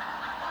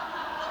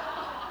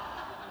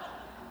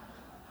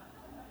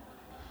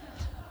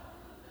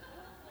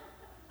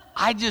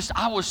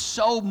 I was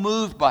so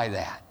moved by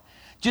that.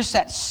 Just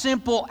that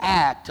simple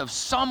act of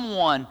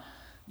someone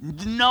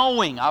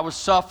knowing I was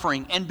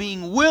suffering and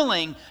being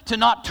willing to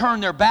not turn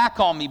their back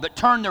on me, but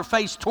turn their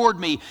face toward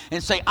me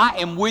and say, I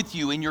am with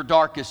you in your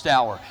darkest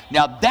hour.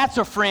 Now, that's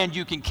a friend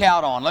you can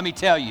count on, let me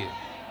tell you.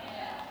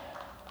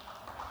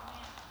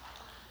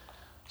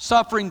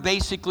 Suffering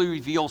basically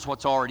reveals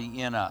what's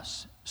already in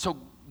us. So,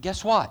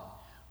 guess what?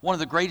 One of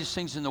the greatest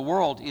things in the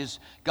world is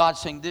God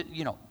saying that,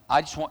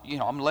 I just want,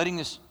 I'm letting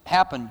this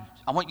happen.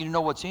 I want you to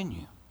know what's in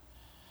you.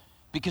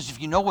 Because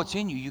if you know what's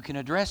in you, you can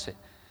address it.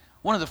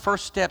 One of the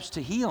first steps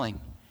to healing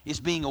is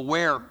being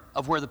aware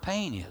of where the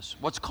pain is.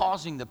 What's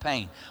causing the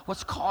pain?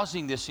 What's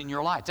causing this in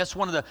your life? That's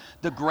one of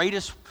the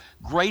greatest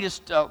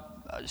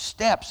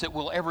steps that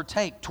we'll ever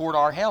take toward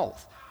our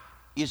health,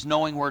 is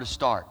knowing where to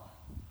start.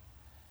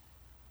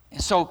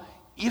 And so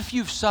if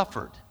you've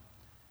suffered,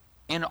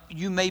 and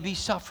you may be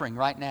suffering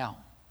right now,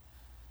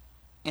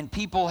 and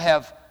people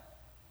have,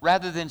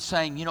 rather than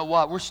saying, you know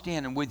what, we're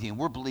standing with you and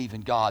we're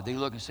believing God, they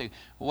look and say,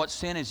 well, what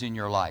sin is in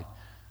your life?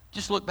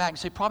 Just look back and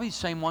say, probably the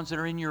same ones that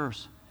are in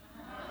yours.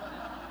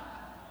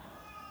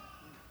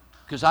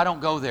 Because I don't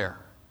go there.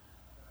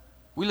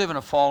 We live in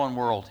a fallen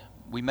world.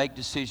 We make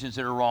decisions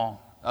that are wrong.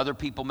 Other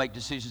people make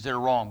decisions that are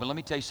wrong. But let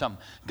me tell you something.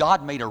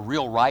 God made a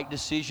real right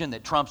decision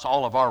that trumps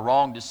all of our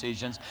wrong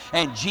decisions.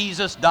 And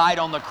Jesus died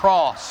on the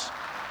cross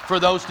for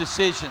those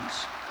decisions.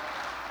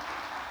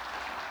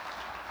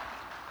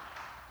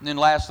 And then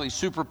lastly,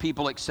 super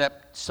people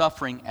accept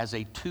suffering as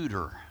a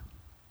tutor.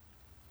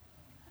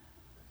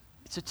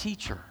 It's a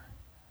teacher.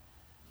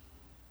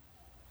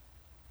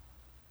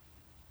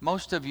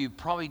 Most of you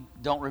probably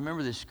don't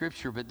remember this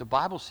scripture, but the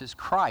Bible says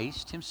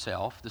Christ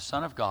himself, the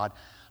Son of God,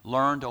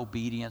 learned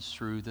obedience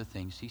through the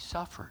things he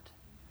suffered.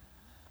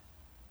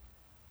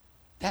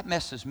 That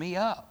messes me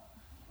up.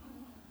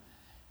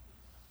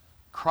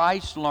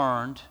 Christ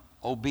learned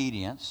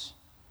obedience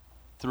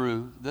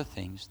through the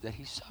things that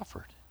he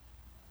suffered.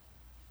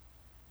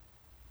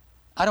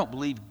 I don't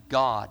believe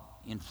God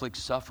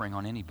inflicts suffering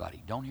on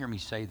anybody. Don't hear me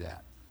say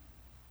that.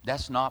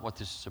 That's not what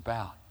this is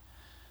about.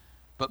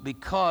 But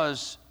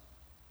because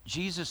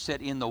Jesus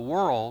said, in the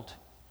world,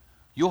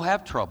 you'll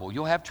have trouble,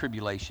 you'll have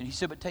tribulation. He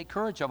said, but take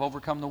courage, I've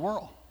overcome the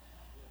world.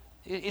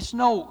 It's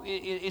no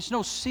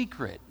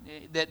secret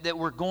that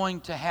we're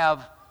going to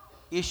have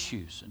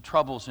issues and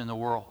troubles in the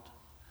world.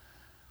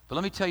 But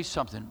let me tell you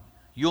something.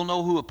 You'll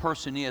know who a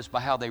person is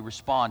by how they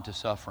respond to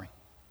suffering.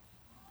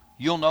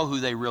 You'll know who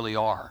they really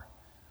are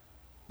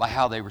by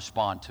how they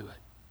respond to it.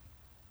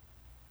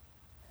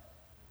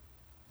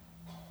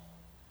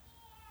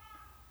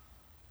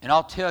 And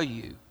I'll tell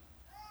you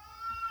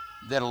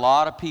that a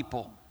lot of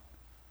people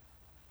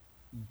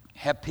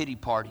have pity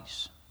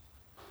parties.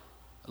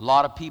 A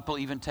lot of people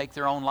even take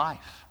their own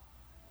life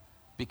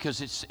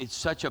because it's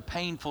such a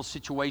painful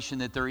situation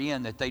that they're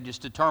in that they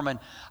just determine,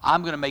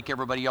 I'm going to make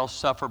everybody else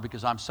suffer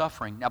because I'm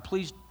suffering. Now,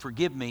 please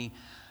forgive me.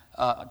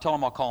 Tell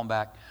them I'll call them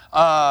back.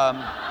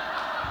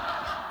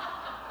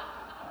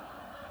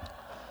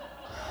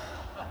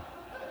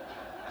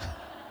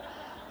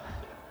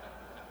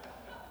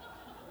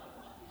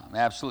 I'm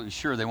absolutely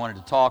sure they wanted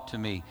to talk to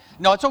me.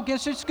 No, it's okay.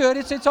 It's good.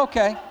 It's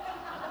okay.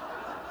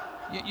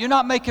 You're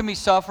not making me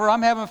suffer.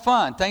 I'm having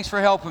fun. Thanks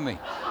for helping me.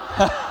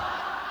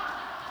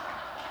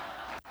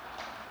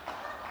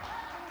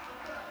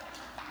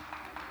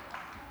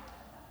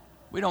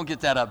 We don't get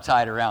that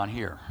uptight around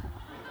here.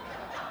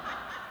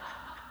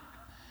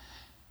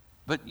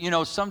 But,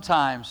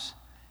 sometimes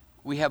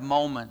we have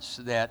moments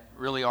that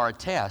really are a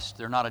test.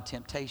 They're not a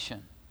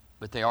temptation,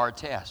 but they are a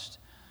test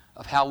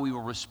of how we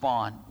will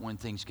respond when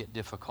things get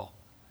difficult.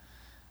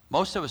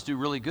 Most of us do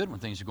really good when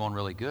things are going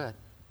really good.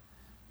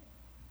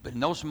 But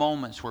in those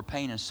moments where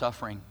pain and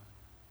suffering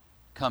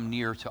come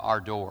near to our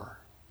door,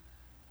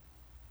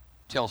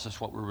 tells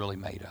us what we're really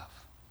made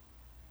of.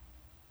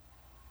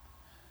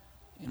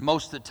 And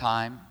most of the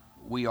time,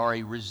 we are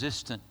a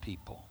resistant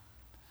people.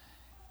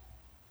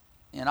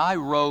 And I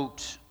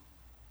wrote,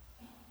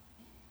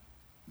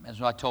 as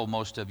I told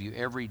most of you,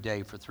 every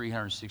day for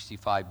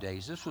 365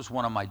 days. This was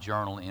one of my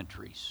journal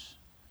entries.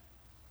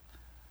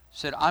 It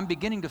said, I'm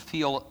beginning to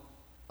feel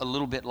a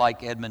little bit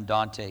like Edmond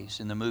Dantes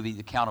in the movie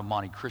The Count of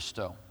Monte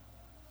Cristo.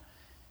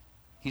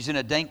 He's in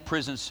a dank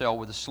prison cell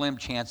with a slim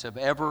chance of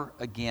ever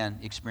again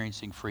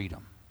experiencing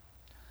freedom.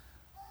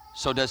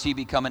 So does he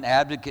become an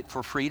advocate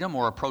for freedom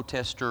or a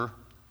protester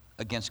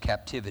against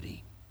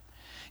captivity?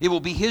 It will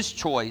be his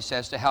choice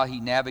as to how he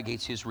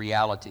navigates his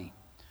reality.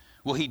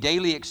 Will he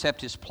daily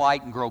accept his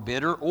plight and grow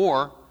bitter,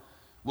 or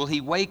will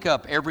he wake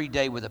up every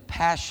day with a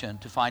passion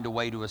to find a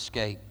way to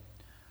escape?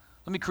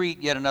 Let me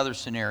create yet another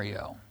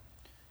scenario.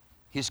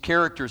 His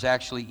character is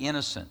actually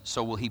innocent,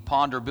 so will he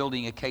ponder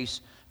building a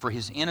case for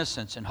his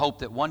innocence and hope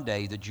that one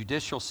day the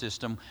judicial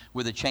system,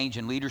 with a change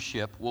in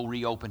leadership, will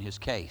reopen his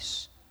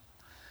case?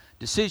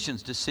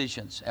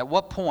 Decisions. At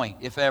what point,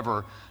 if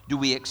ever, do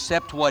we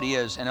accept what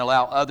is and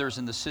allow others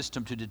in the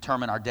system to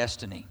determine our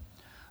destiny?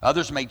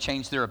 Others may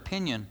change their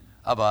opinion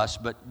of us,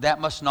 but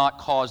that must not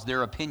cause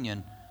their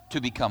opinion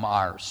to become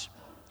ours.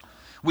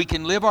 We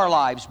can live our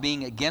lives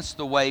being against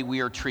the way we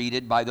are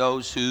treated by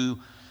those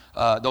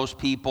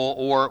people,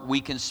 or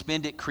we can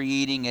spend it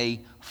creating a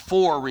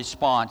for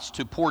response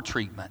to poor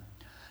treatment.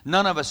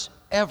 None of us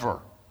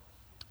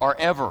are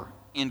ever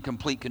in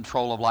complete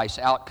control of life's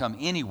outcome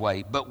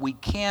anyway, but we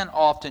can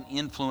often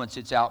influence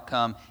its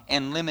outcome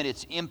and limit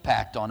its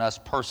impact on us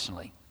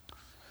personally.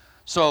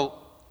 So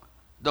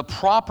the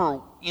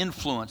proper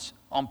influence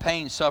on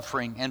pain,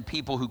 suffering, and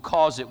people who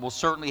cause it will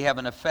certainly have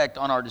an effect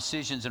on our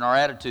decisions and our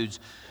attitudes,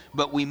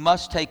 but we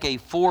must take a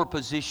for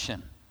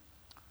position,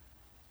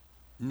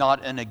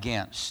 not an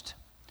against.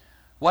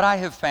 What I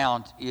have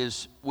found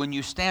is when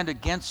you stand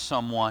against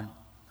someone,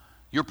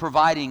 you're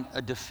providing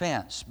a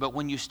defense, but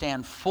when you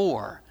stand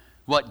for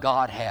what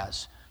God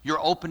has, you're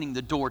opening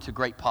the door to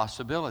great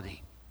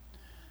possibility.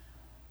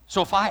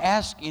 So if I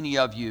ask any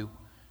of you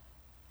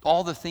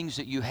all the things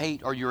that you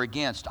hate or you're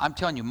against, I'm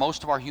telling you,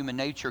 most of our human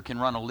nature can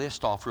run a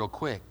list off real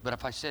quick. But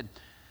if I said,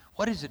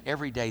 what is it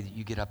every day that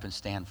you get up and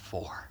stand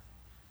for?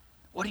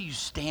 What are you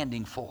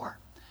standing for?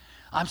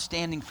 I'm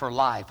standing for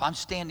life. I'm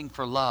standing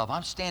for love.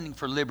 I'm standing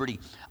for liberty.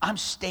 I'm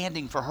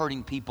standing for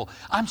hurting people.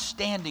 I'm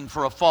standing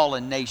for a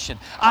fallen nation.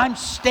 I'm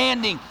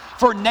standing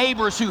for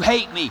neighbors who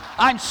hate me.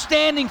 I'm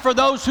standing for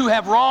those who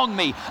have wronged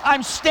me.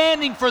 I'm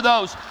standing for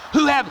those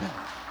who have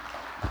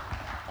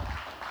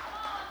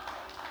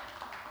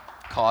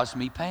caused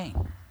me pain.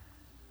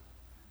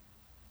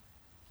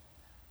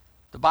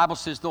 The Bible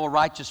says, though a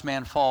righteous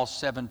man falls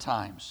 7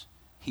 times,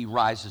 he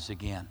rises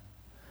again.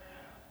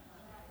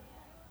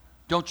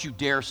 Don't you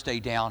dare stay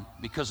down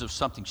because of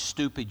something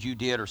stupid you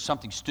did or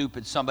something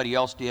stupid somebody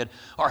else did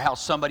or how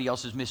somebody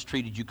else has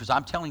mistreated you, because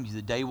I'm telling you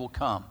the day will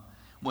come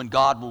when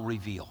God will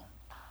reveal.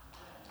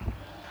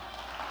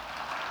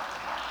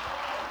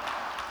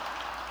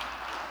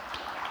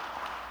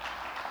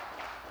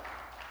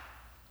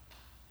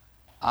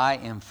 I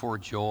am for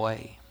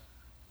joy.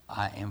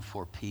 I am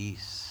for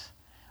peace.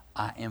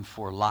 I am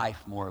for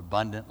life more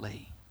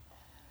abundantly.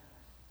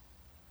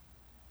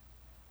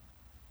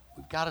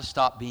 We've got to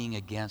stop being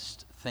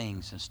against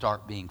things and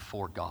start being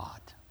for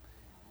God,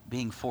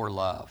 being for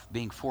love,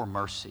 being for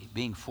mercy,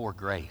 being for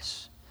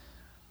grace.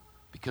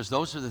 Because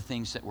those are the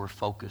things that we're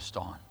focused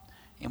on.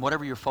 And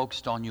whatever you're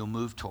focused on, you'll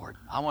move toward.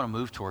 I want to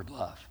move toward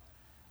love.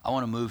 I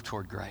want to move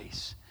toward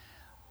grace.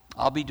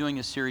 I'll be doing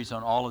a series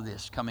on all of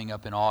this coming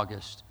up in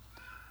August.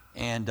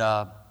 And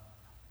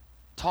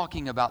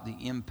talking about the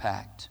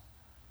impact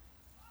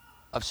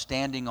of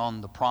standing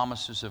on the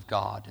promises of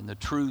God and the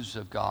truths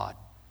of God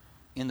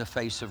in the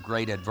face of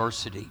great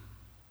adversity.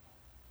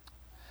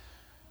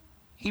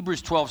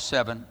 Hebrews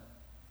 12:7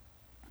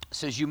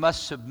 says, you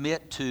must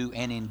submit to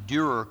and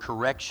endure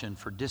correction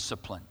for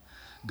discipline.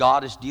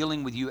 God is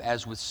dealing with you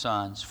as with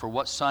sons. For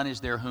what son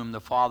is there whom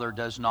the father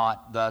does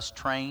not thus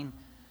train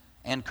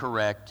and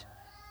correct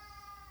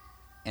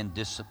and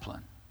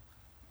discipline?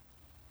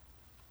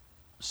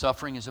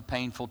 Suffering is a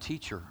painful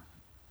teacher,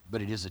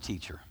 but it is a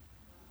teacher.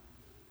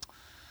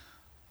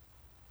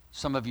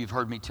 Some of you have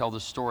heard me tell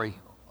this story.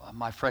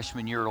 My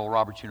freshman year at Oral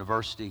Roberts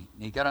University,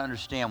 and you got to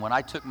understand, when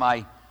I took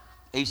my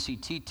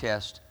ACT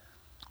test,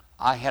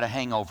 I had a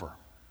hangover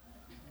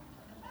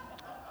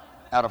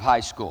out of high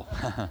school.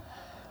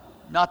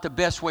 Not the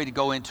best way to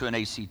go into an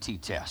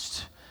ACT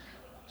test.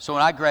 So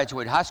when I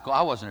graduated high school,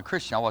 I wasn't a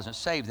Christian. I wasn't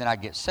saved. Then I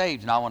get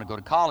saved, and I want to go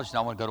to college, and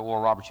I want to go to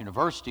Oral Roberts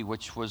University,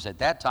 which was at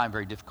that time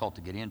very difficult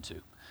to get into.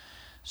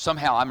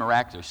 Somehow I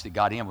miraculously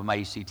got in with my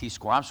ACT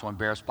score. I'm so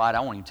embarrassed by it, I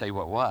won't even tell you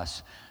what it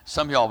was.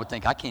 Some of y'all would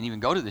think, I can't even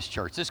go to this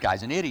church. This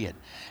guy's an idiot.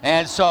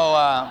 And so,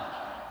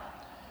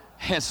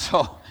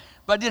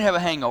 but I did have a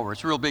hangover.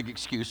 It's a real big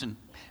excuse. And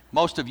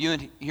most of you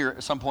here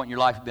at some point in your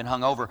life have been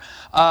hungover.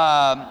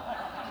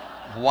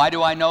 Why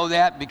do I know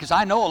that? Because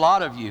I know a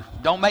lot of you.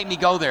 Don't make me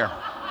go there.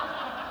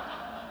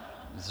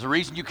 This is the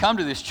reason you come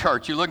to this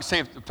church. You look and say,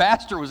 if the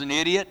pastor was an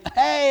idiot,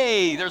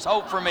 hey, there's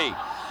hope for me.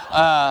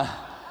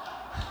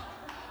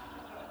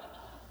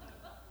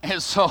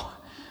 And so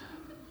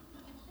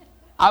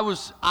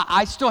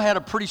I still had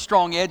a pretty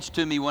strong edge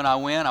to me when I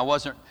went. I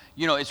wasn't,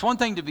 it's one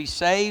thing to be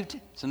saved.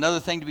 It's another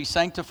thing to be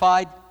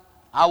sanctified.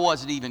 I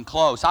wasn't even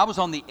close. I was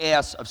on the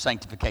S of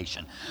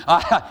sanctification.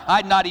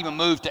 I'd not even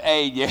moved to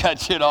A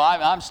yet.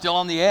 I'm still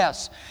on the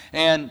S.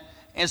 And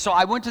so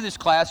I went to this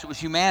class. It was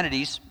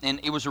humanities, and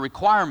it was a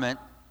requirement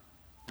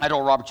at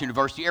Oral Roberts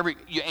University.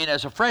 And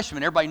as a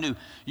freshman, everybody knew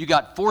you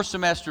got 4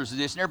 semesters of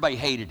this, and everybody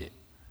hated it.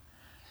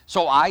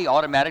 So I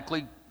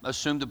automatically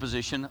assumed the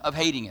position of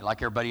hating it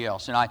like everybody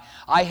else. And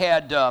I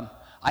had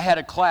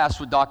a class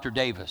with Dr.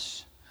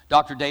 Davis.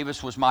 Dr.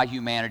 Davis was my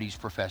humanities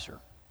professor.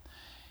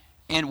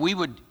 And we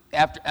would,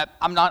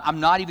 I'm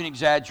not even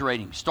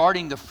exaggerating,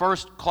 starting the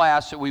first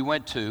class that we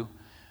went to,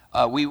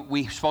 We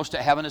were supposed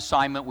to have an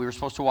assignment. We were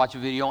supposed to watch a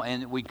video,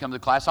 and we'd come to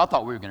the class. I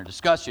thought we were going to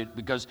discuss it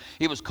because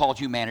it was called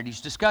Humanities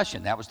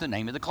Discussion. That was the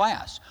name of the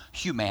class,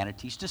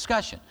 Humanities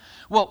Discussion.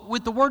 Well,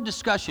 with the word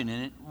discussion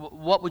in it,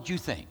 what would you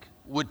think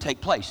would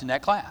take place in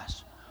that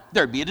class?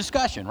 There'd be a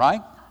discussion,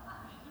 right?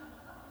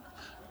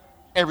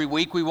 Every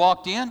week we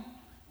walked in.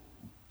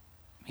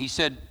 He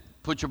said,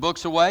 put your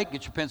books away,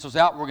 get your pencils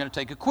out, we're going to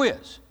take a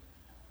quiz.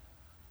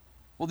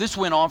 Well, this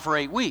went on for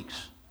 8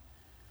 weeks.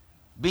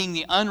 Being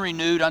the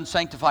unrenewed,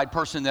 unsanctified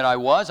person that I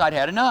was, I'd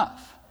had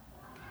enough.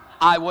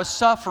 I was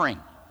suffering.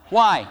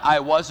 Why? I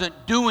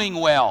wasn't doing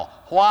well.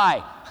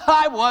 Why?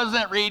 I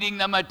wasn't reading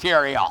the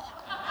material.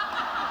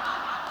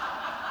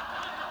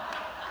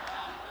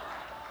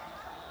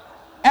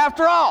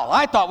 After all,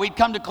 I thought we'd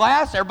come to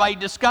class, everybody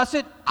discuss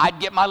it, I'd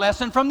get my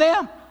lesson from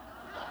them.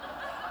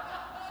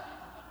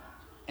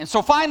 And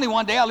so finally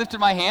one day I lifted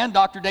my hand,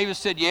 Dr. Davis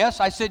said yes.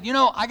 I said, you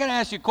know, I got to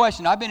ask you a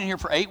question. I've been in here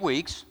for 8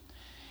 weeks.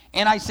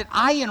 And I said,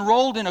 I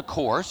enrolled in a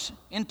course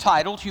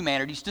entitled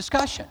Humanities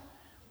Discussion.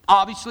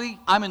 Obviously,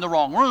 I'm in the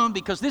wrong room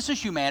because this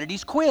is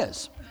Humanities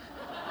Quiz.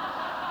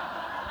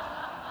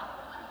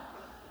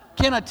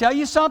 Can I tell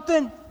you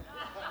something?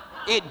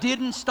 It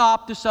didn't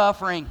stop the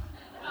suffering.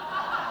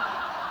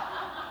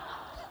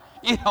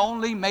 It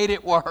only made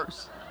it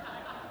worse.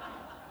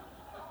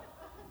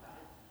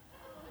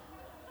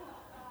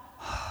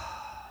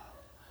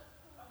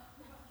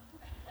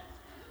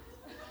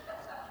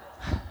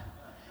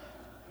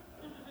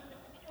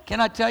 Can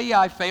I tell you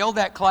I failed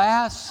that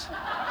class?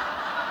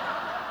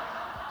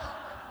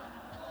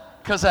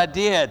 Because I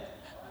did.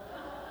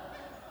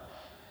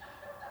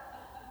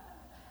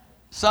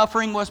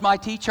 Suffering was my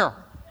teacher.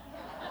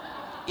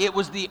 It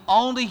was the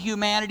only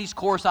humanities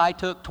course I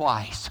took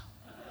twice.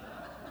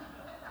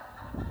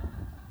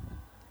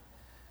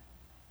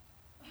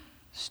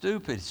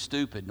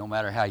 Stupid, no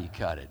matter how you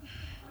cut it.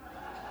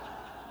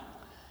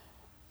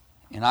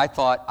 And I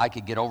thought I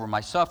could get over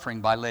my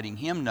suffering by letting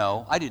him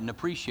know I didn't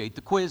appreciate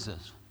the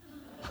quizzes.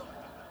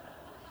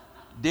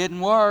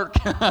 Didn't work.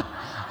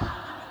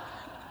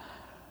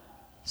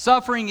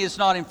 Suffering is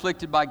not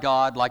inflicted by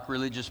God like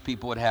religious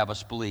people would have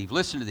us believe.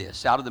 Listen to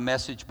this, out of the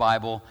Message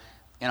Bible,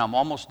 and I'm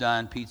almost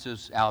done.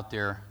 Pizza's out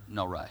there,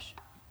 no rush.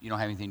 You don't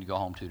have anything to go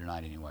home to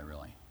tonight anyway,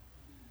 really.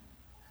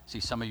 See,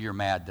 some of you are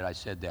mad that I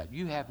said that.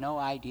 You have no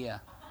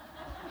idea.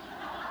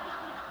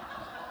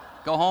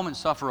 Go home and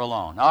suffer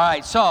alone. All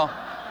right, so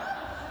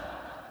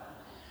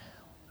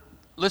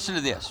listen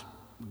to this.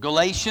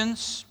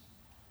 Galatians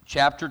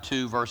chapter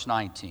 2, verse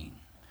 19.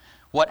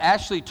 What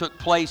actually took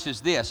place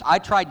is this. I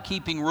tried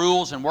keeping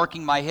rules and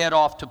working my head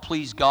off to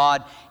please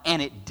God,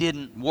 and it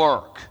didn't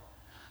work.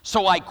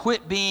 So I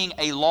quit being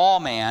a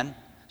lawman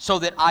so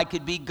that I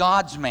could be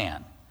God's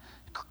man.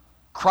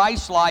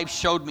 Christ's life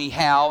showed me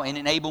how and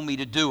enabled me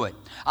to do it.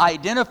 I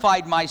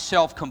identified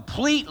myself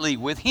completely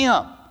with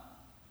Him.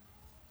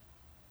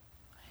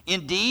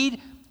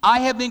 Indeed,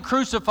 I have been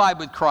crucified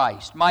with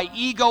Christ. My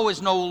ego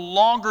is no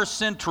longer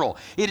central.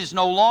 It is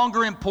no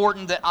longer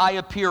important that I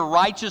appear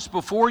righteous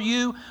before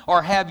you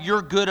or have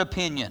your good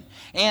opinion.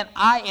 And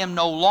I am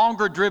no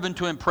longer driven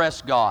to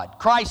impress God.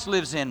 Christ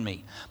lives in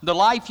me. The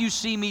life you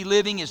see me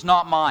living is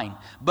not mine,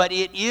 but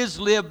it is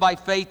lived by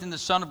faith in the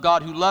Son of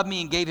God who loved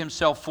me and gave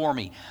Himself for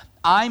me.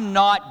 I'm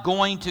not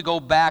going to go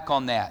back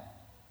on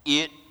that.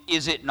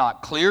 Is it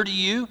not clear to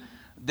you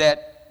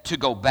that to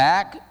go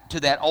back to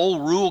that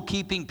old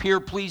rule-keeping,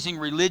 peer-pleasing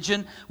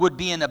religion would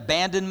be an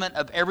abandonment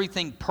of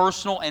everything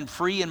personal and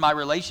free in my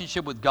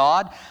relationship with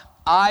God?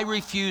 I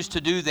refuse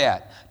to do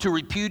that, to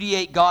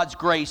repudiate God's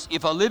grace.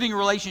 If a living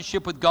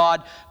relationship with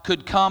God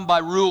could come by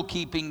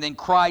rule-keeping, then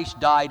Christ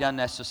died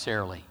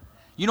unnecessarily.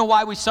 You know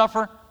why we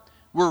suffer?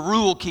 We're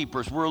rule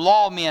keepers. We're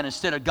law men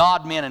instead of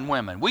God men and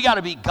women. We got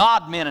to be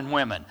God men and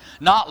women,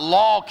 not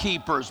law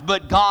keepers,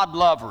 but God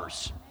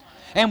lovers.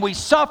 And we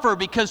suffer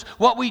because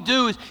what we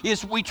do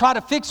is we try to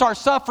fix our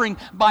suffering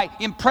by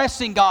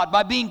impressing God,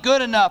 by being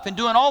good enough and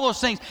doing all those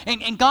things.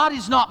 And God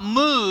is not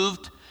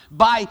moved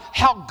by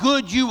how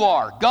good you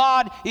are.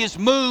 God is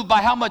moved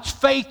by how much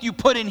faith you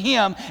put in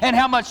Him and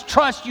how much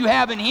trust you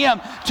have in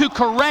Him to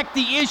correct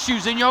the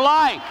issues in your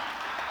life.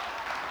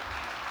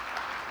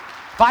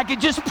 If I could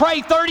just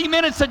pray 30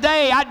 minutes a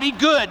day, I'd be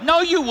good.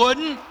 No, you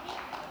wouldn't.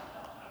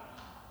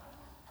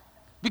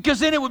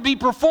 Because then it would be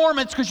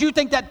performance because you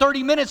think that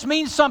 30 minutes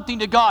means something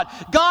to God.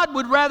 God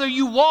would rather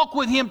you walk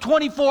with Him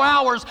 24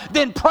 hours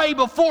than pray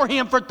before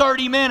Him for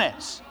 30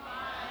 minutes.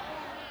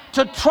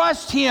 To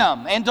trust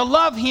Him and to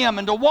love Him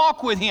and to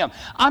walk with Him.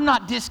 I'm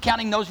not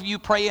discounting those of you who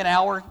pray an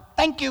hour.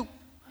 Thank you.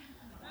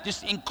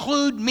 Just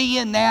include me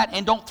in that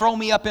and don't throw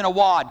me up in a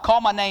wad.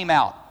 Call my name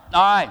out.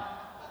 All right.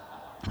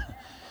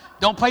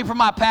 Don't pray for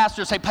my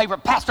pastor. Say, pray for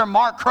Pastor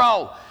Mark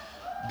Crow.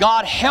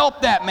 God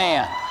help that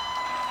man.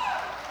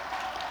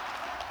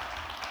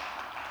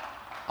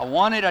 I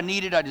want it, I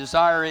need it, I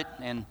desire it,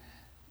 and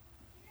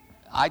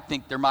I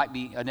think there might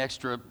be an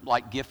extra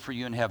gift for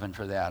you in heaven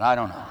for that. I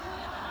don't know.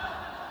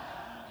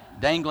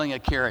 Dangling a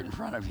carrot in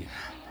front of you.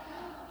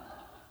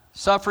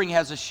 Suffering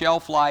has a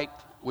shelf life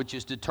which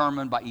is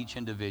determined by each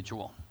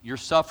individual. Your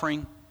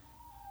suffering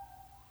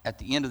at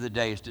the end of the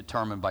day is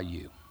determined by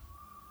you.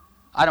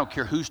 I don't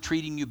care who's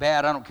treating you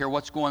bad. I don't care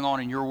what's going on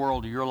in your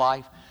world or your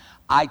life.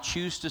 I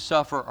choose to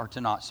suffer or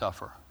to not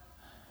suffer.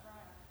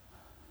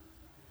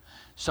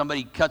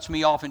 Somebody cuts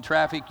me off in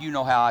traffic, you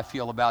know how I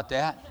feel about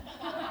that.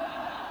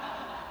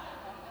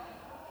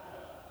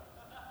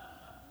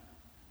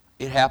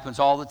 It happens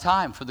all the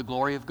time for the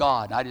glory of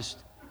God.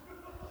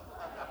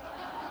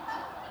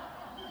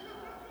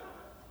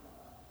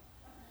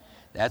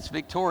 That's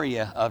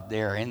Victoria up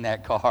there in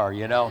that car,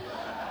 you know.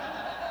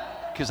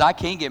 Because I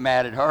can't get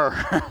mad at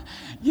her.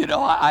 You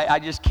know, I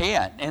just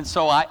can't. And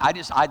so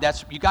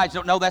that's, you guys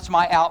don't know, that's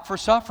my out for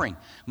suffering.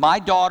 My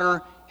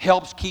daughter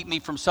helps keep me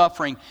from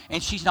suffering,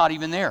 and she's not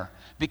even there.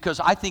 Because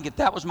I think if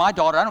that was my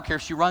daughter, I don't care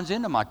if she runs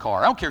into my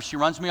car. I don't care if she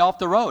runs me off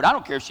the road. I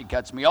don't care if she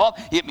cuts me off,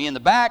 hit me in the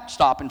back,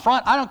 stop in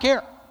front. I don't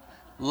care.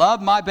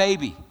 Love my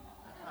baby.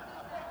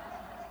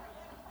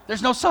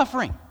 There's no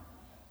suffering.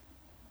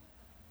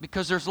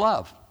 Because there's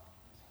love.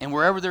 And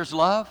wherever there's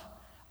love,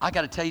 I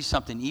got to tell you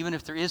something, even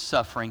if there is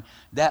suffering,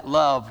 that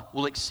love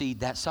will exceed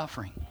that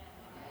suffering.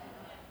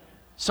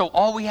 So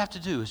all we have to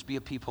do is be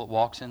a people that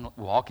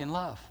walk in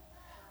love,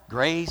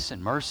 grace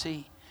and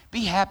mercy.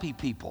 Be happy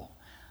people.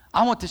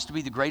 I want this to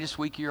be the greatest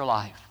week of your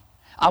life.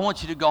 I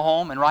want you to go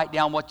home and write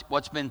down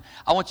what's been,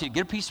 I want you to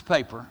get a piece of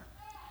paper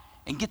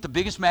and get the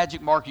biggest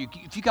magic marker.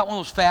 If you got one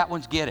of those fat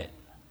ones, get it.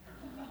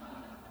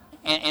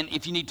 And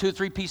if you need 2 or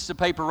 3 pieces of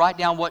paper, write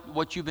down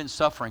what you've been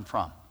suffering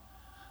from.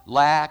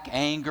 Lack,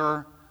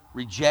 anger,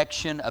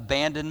 rejection,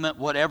 abandonment,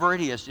 whatever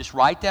it is, just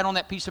write that on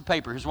that piece of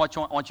paper. Here's what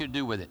I want you to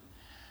do with it.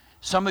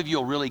 Some of you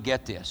will really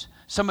get this.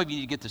 Some of you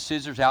need to get the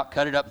scissors out,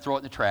 cut it up, and throw it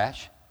in the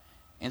trash,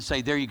 and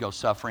say, there you go,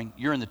 suffering.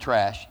 You're in the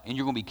trash, and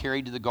you're going to be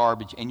carried to the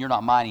garbage, and you're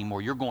not mine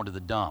anymore. You're going to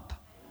the dump.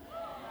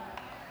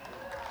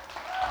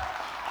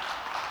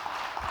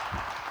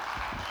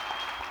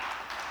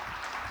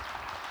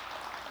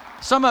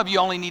 Some of you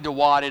only need to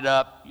wad it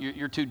up.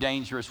 You're too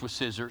dangerous with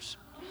scissors.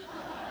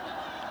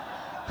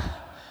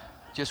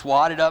 Just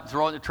wad it up,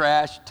 throw it in the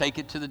trash, take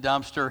it to the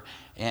dumpster,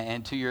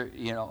 and to your,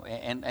 you know,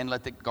 and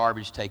let the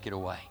garbage take it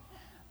away.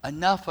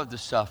 Enough of the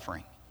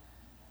suffering.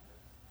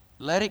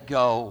 Let it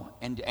go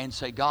and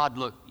say, God,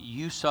 look,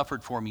 you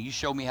suffered for me. You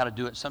showed me how to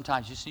do it.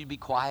 Sometimes you just need to be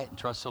quiet and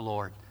trust the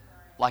Lord,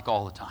 like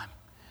all the time.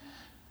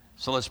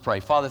 So let's pray.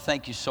 Father,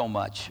 thank you so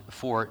much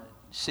for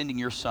sending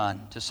your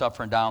Son to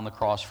suffer and die on the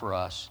cross for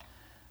us.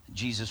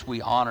 Jesus,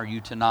 we honor you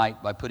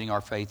tonight by putting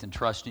our faith and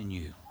trust in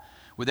you.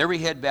 With every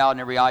head bowed and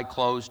every eye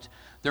closed,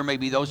 there may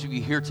be those of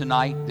you here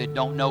tonight that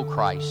don't know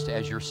Christ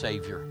as your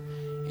Savior.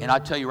 And I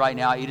tell you right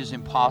now, it is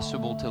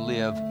impossible to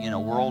live in a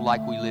world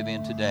like we live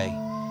in today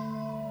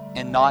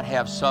and not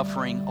have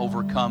suffering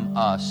overcome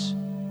us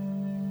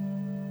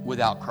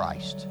without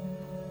Christ.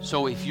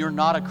 So if you're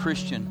not a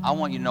Christian, I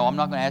want you to know, I'm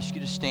not going to ask you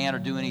to stand or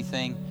do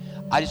anything.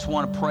 I just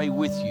want to pray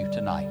with you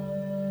tonight.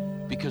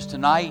 Because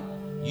tonight,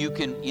 you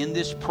can, in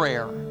this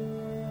prayer,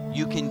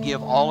 you can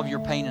give all of your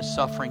pain and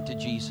suffering to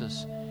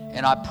Jesus.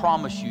 And I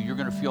promise you, you're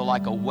going to feel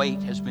like a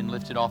weight has been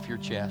lifted off your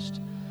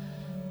chest.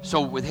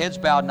 So with heads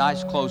bowed and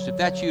eyes closed, if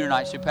that's you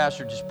tonight, say,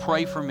 Pastor, just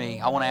pray for me.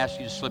 I want to ask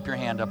you to slip your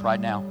hand up right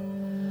now.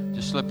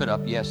 Just slip it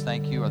up. Yes,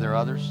 thank you. Are there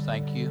others?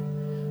 Thank you.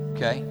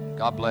 Okay,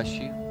 God bless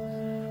you.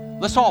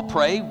 Let's all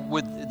pray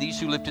with these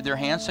who lifted their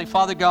hands. Say,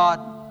 Father God,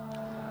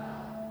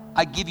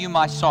 I give you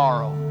my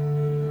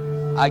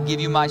sorrow. I give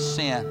you my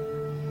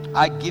sin.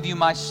 I give you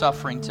my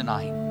suffering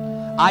tonight.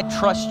 I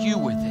trust you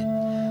with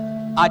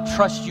it. I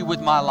trust you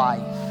with my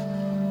life.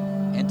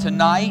 And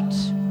tonight,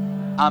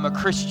 I'm a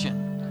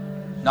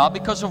Christian, not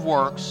because of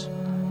works,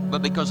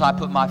 but because I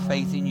put my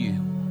faith in you.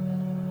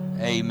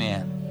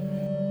 Amen.